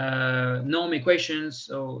 norm equations.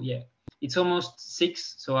 So yeah, it's almost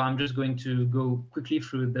 6, so I'm just going to go quickly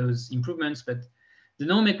through those improvements. But the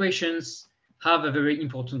norm equations have a very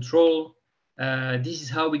important role. This is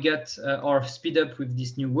how we get our speed up with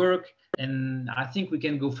this new work. And I think we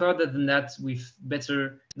can go further than that with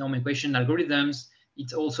better norm equation algorithms.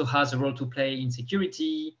 It also has a role to play in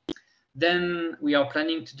security. Then we are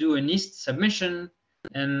planning to do a NIST submission.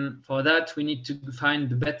 And for that, we need to find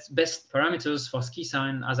the best parameters for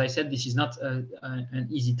SQISign. As I said, this is not an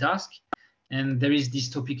easy task. And there is this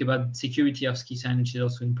topic about security of SQISign, which is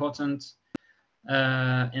also important.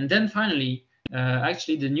 And then finally,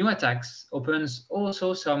 actually, the new attacks opens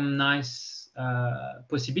also some nice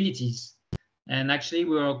possibilities. And actually,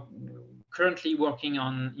 we're currently working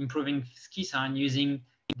on improving SQISign using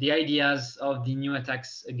the ideas of the new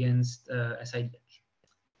attacks against SIDH.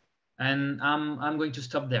 And I'm going to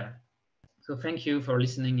stop there. So thank you for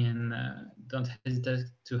listening, and don't hesitate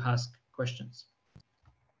to ask questions.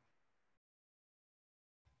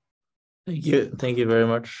 Thank you very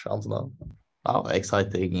much, Antonin. Wow,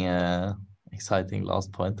 exciting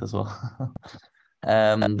last point as well.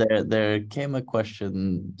 There came a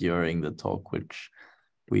question during the talk which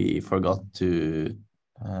we forgot to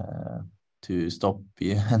stop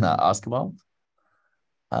you and ask about.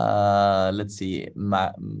 Let's see,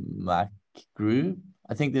 Mac Grew.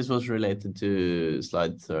 I think this was related to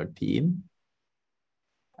slide 13.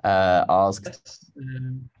 Asked,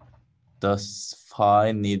 does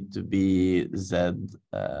phi need to be Z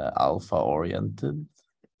alpha oriented?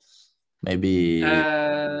 Maybe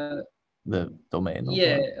the domain of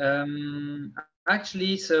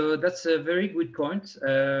actually, so that's a very good point.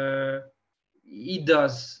 It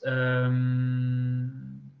does.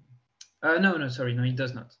 No, sorry, no, it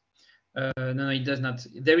does not. No, it does not.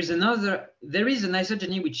 There is an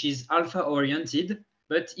isogeny which is alpha oriented,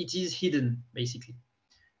 but it is hidden basically.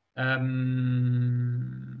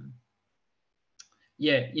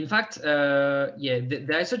 In fact,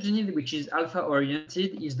 the isogeny which is alpha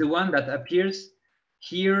oriented is the one that appears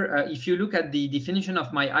here. If you look at the definition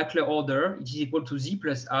of my Eichler order, it is equal to Z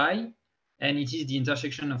plus I, and it is the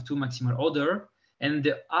intersection of 2 maximal order. And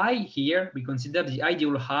the I here, we consider the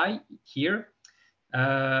ideal high here,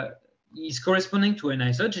 is corresponding to an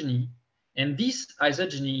isogeny. And this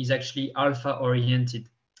isogeny is actually alpha oriented.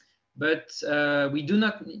 But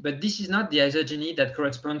this is not the isogeny that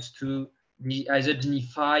corresponds to the isogeny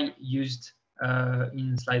phi used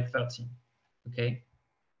in slide 13. Okay.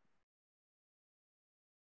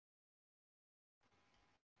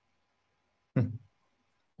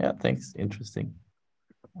 Yeah, thanks. Interesting.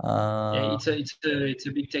 Yeah, it's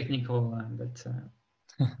a bit technical, but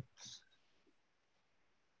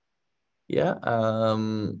yeah.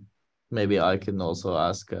 Maybe I can also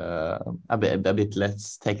ask a bit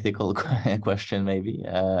less technical question, maybe.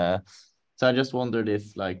 So I just wondered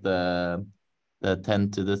if like the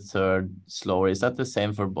 10 to the third slower, is that the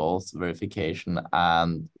same for both verification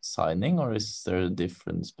and signing, or is there a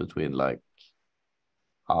difference between like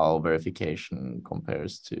how verification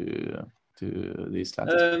compares to these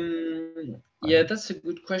lattice? yeah, that's a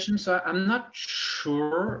good question. So I'm not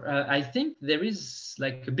sure. I think there is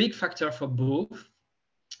like a big factor for both,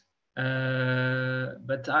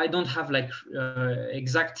 but I don't have like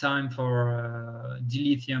exact time for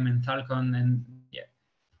dilithium and Talcon, and yeah.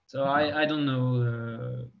 So I don't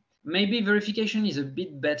know. Maybe verification is a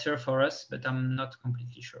bit better for us, but I'm not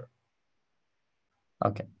completely sure.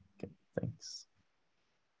 Okay, thanks.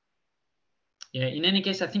 Yeah, in any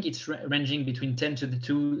case, I think it's ranging between 10 to the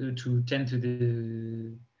 2 to 10 to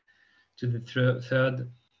the third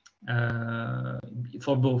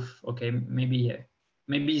for both. Okay, maybe yeah.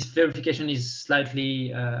 Maybe verification is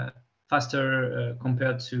slightly faster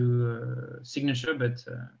compared to signature, but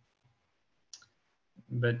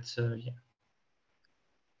yeah.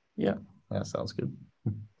 Yeah, that sounds good.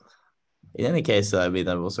 In any case, I mean,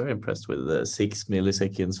 I was very impressed with the 6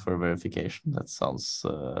 milliseconds for verification. That sounds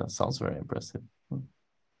very impressive.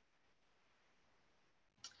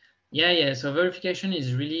 Yeah. So verification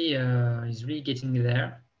is really getting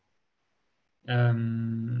there.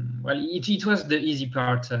 Well, it was the easy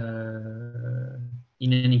part in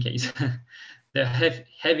any case. The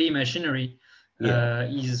heavy machinery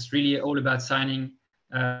is really all about signing.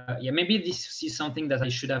 Yeah, maybe this is something that I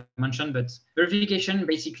should have mentioned, but verification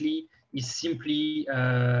basically is simply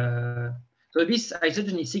so this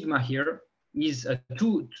isogeny sigma here is a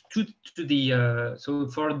 2 to the so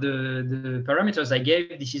for the parameters I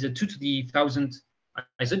gave, this is a 2 to the 1000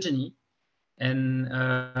 isogeny. And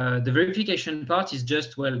the verification part is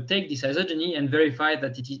just, well, take this isogeny and verify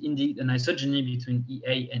that it is indeed an isogeny between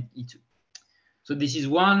EA and E2. So this is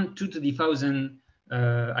 1 2 to the 1000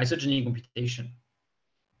 isogeny computation.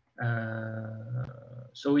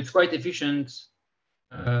 So it's quite efficient.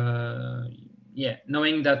 Yeah,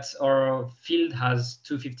 knowing that our field has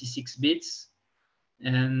 256 bits,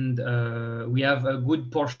 and we have a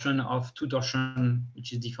good portion of 2 torsion,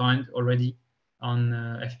 which is defined already on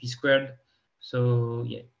FP squared. So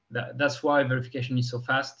yeah, that's why verification is so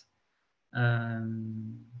fast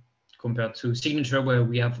compared to signature, where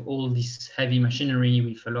we have all this heavy machinery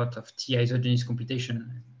with a lot of T isogenous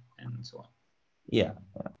computation and so on. Yeah.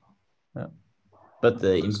 But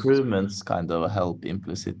the improvements kind of help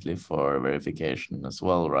implicitly for verification as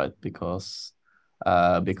well, right? Because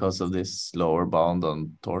of this lower bound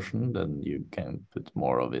on torsion, then you can put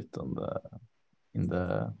more of it on in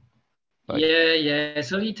the like... Yeah.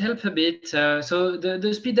 So it helps a bit. So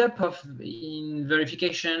the speed up of in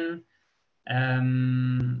verification,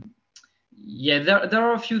 yeah, there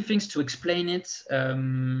are a few things to explain it.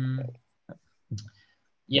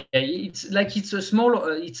 Yeah, it's like it's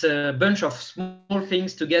a bunch of small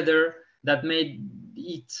things together that made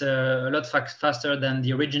it a lot faster than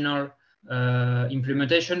the original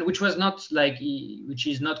implementation, which is not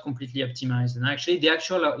completely optimized. And actually, the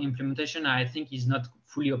actual implementation, I think, is not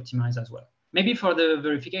fully optimized as well. Maybe for the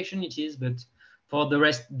verification it is, but for the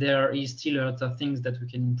rest, there is still a lot of things that we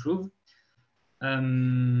can improve.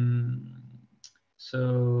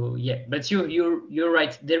 So yeah, but you're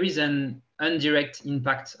right. There is an indirect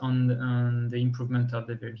impact on the improvement of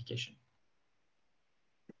the verification.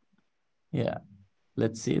 Yeah,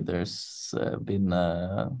 let's see. There's been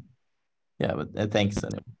yeah, but thanks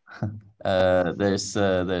anyway. There's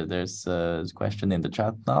a question in the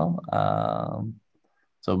chat now.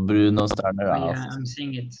 So Bruno Sterner Yeah, asked. I'm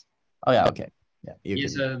seeing it. Oh yeah, okay. Yeah,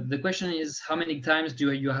 yes. The question is, how many times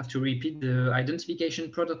do you have to repeat the identification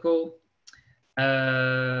protocol?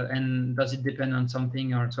 And does it depend on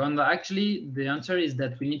something or so on? Actually, the answer is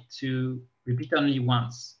that we need to repeat only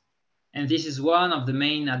once. And this is one of the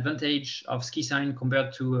main advantage of SQISign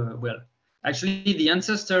compared to, well, actually the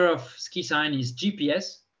ancestor of SQISign is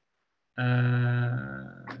GPS,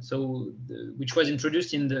 which was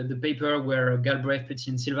introduced in the paper where Galbraith, Petit,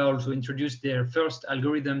 and Silva also introduced their first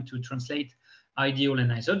algorithm to translate ideal and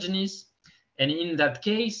isogenies. And in that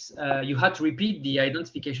case, you had to repeat the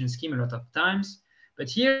identification scheme a lot of times. But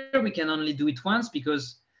here we can only do it once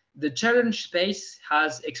because the challenge space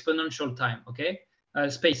has exponential time, okay?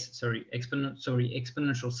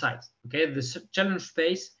 Exponential size, okay? The challenge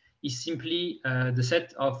space is simply the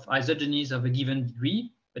set of isogenies of a given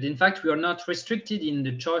degree. But in fact, we are not restricted in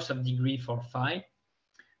the choice of degree for phi.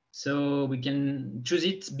 So we can choose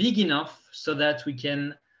it big enough so that we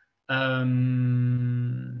can, so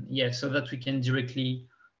that we can directly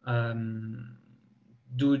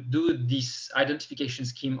do this identification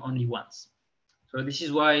scheme only once. So this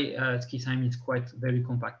is why SQISign is quite very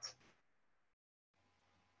compact.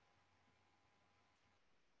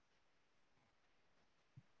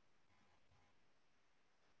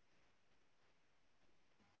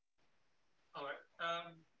 All right.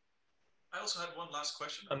 I also had one last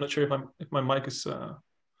question. I'm not sure if my mic is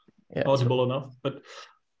audible enough, but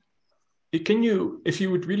can you, if you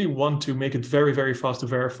would really want to make it very, very fast to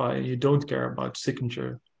verify and you don't care about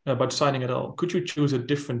signature, about signing at all, could you choose a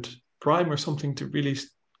different prime or something to really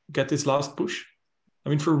get this last push? I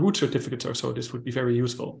mean, for root certificates or so, this would be very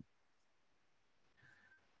useful.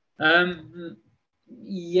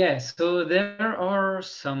 Yes, so there are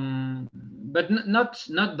some, but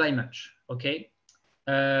not by much. Okay.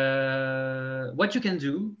 What you can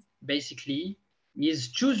do basically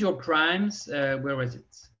is choose your primes. Where is it?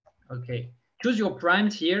 Okay, choose your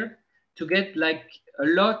primes here to get like a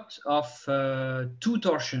lot of 2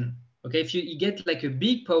 torsion. Okay, if you get like a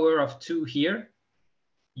big power of 2 here,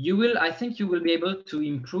 you will, I think you will be able to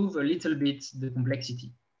improve a little bit the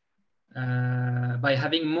complexity by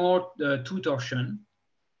having more 2 torsion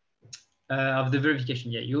of the verification.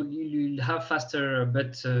 Yeah, you'll have faster,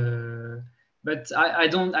 but I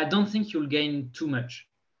don't think you'll gain too much.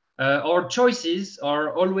 Our choices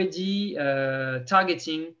are already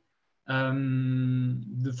targeting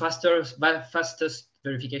the fastest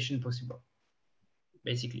verification possible,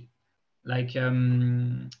 basically. Like yeah,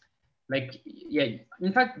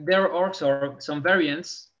 in fact, there are also some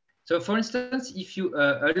variants. So for instance, if you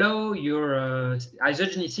allow your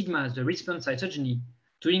isogeny sigmas, the response isogeny,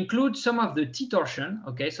 to include some of the T torsion,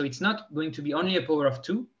 okay, so it's not going to be only a power of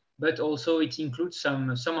 2, but also it includes some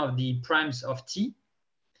of the primes of T,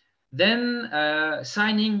 then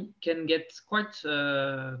signing can get quite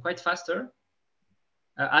faster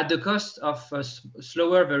at the cost of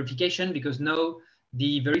slower verification, because now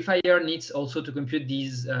the verifier needs also to compute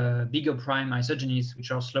these bigger prime isogenies,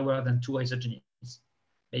 which are slower than 2 isogenies,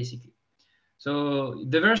 basically. So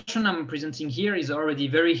the version I'm presenting here is already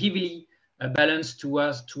very heavily balanced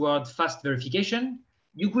toward fast verification.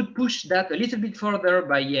 You could push that a little bit further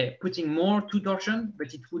by putting more 2 torsion,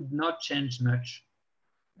 but it would not change much.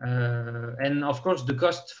 And of course, the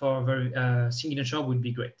cost for signature would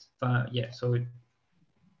be great. Yeah, so that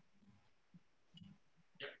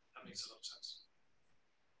makes a lot of sense.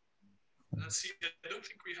 Let's see. I don't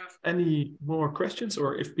think we have any more questions,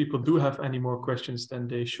 or if people do have any more questions, then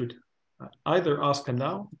they should either ask them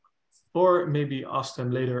now, or maybe ask them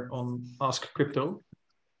later on Ask Crypto.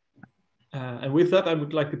 And with that, I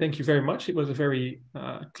would like to thank you very much. It was a very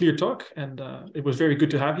clear talk, and it was very good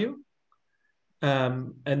to have you.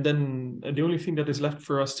 And then the only thing that is left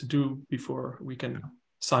for us to do before we can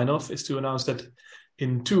sign off is to announce that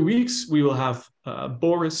in 2 weeks, we will have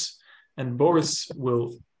Boris, and Boris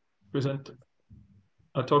will present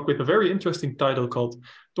a talk with a very interesting title called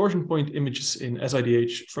Torsion Point Images in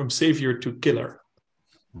SIDH from Savior to Killer.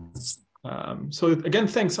 So again,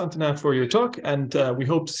 thanks, Antonin, for your talk, and we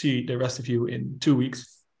hope to see the rest of you in 2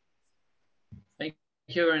 weeks. Thank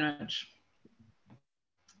you very much.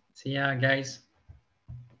 See ya, guys.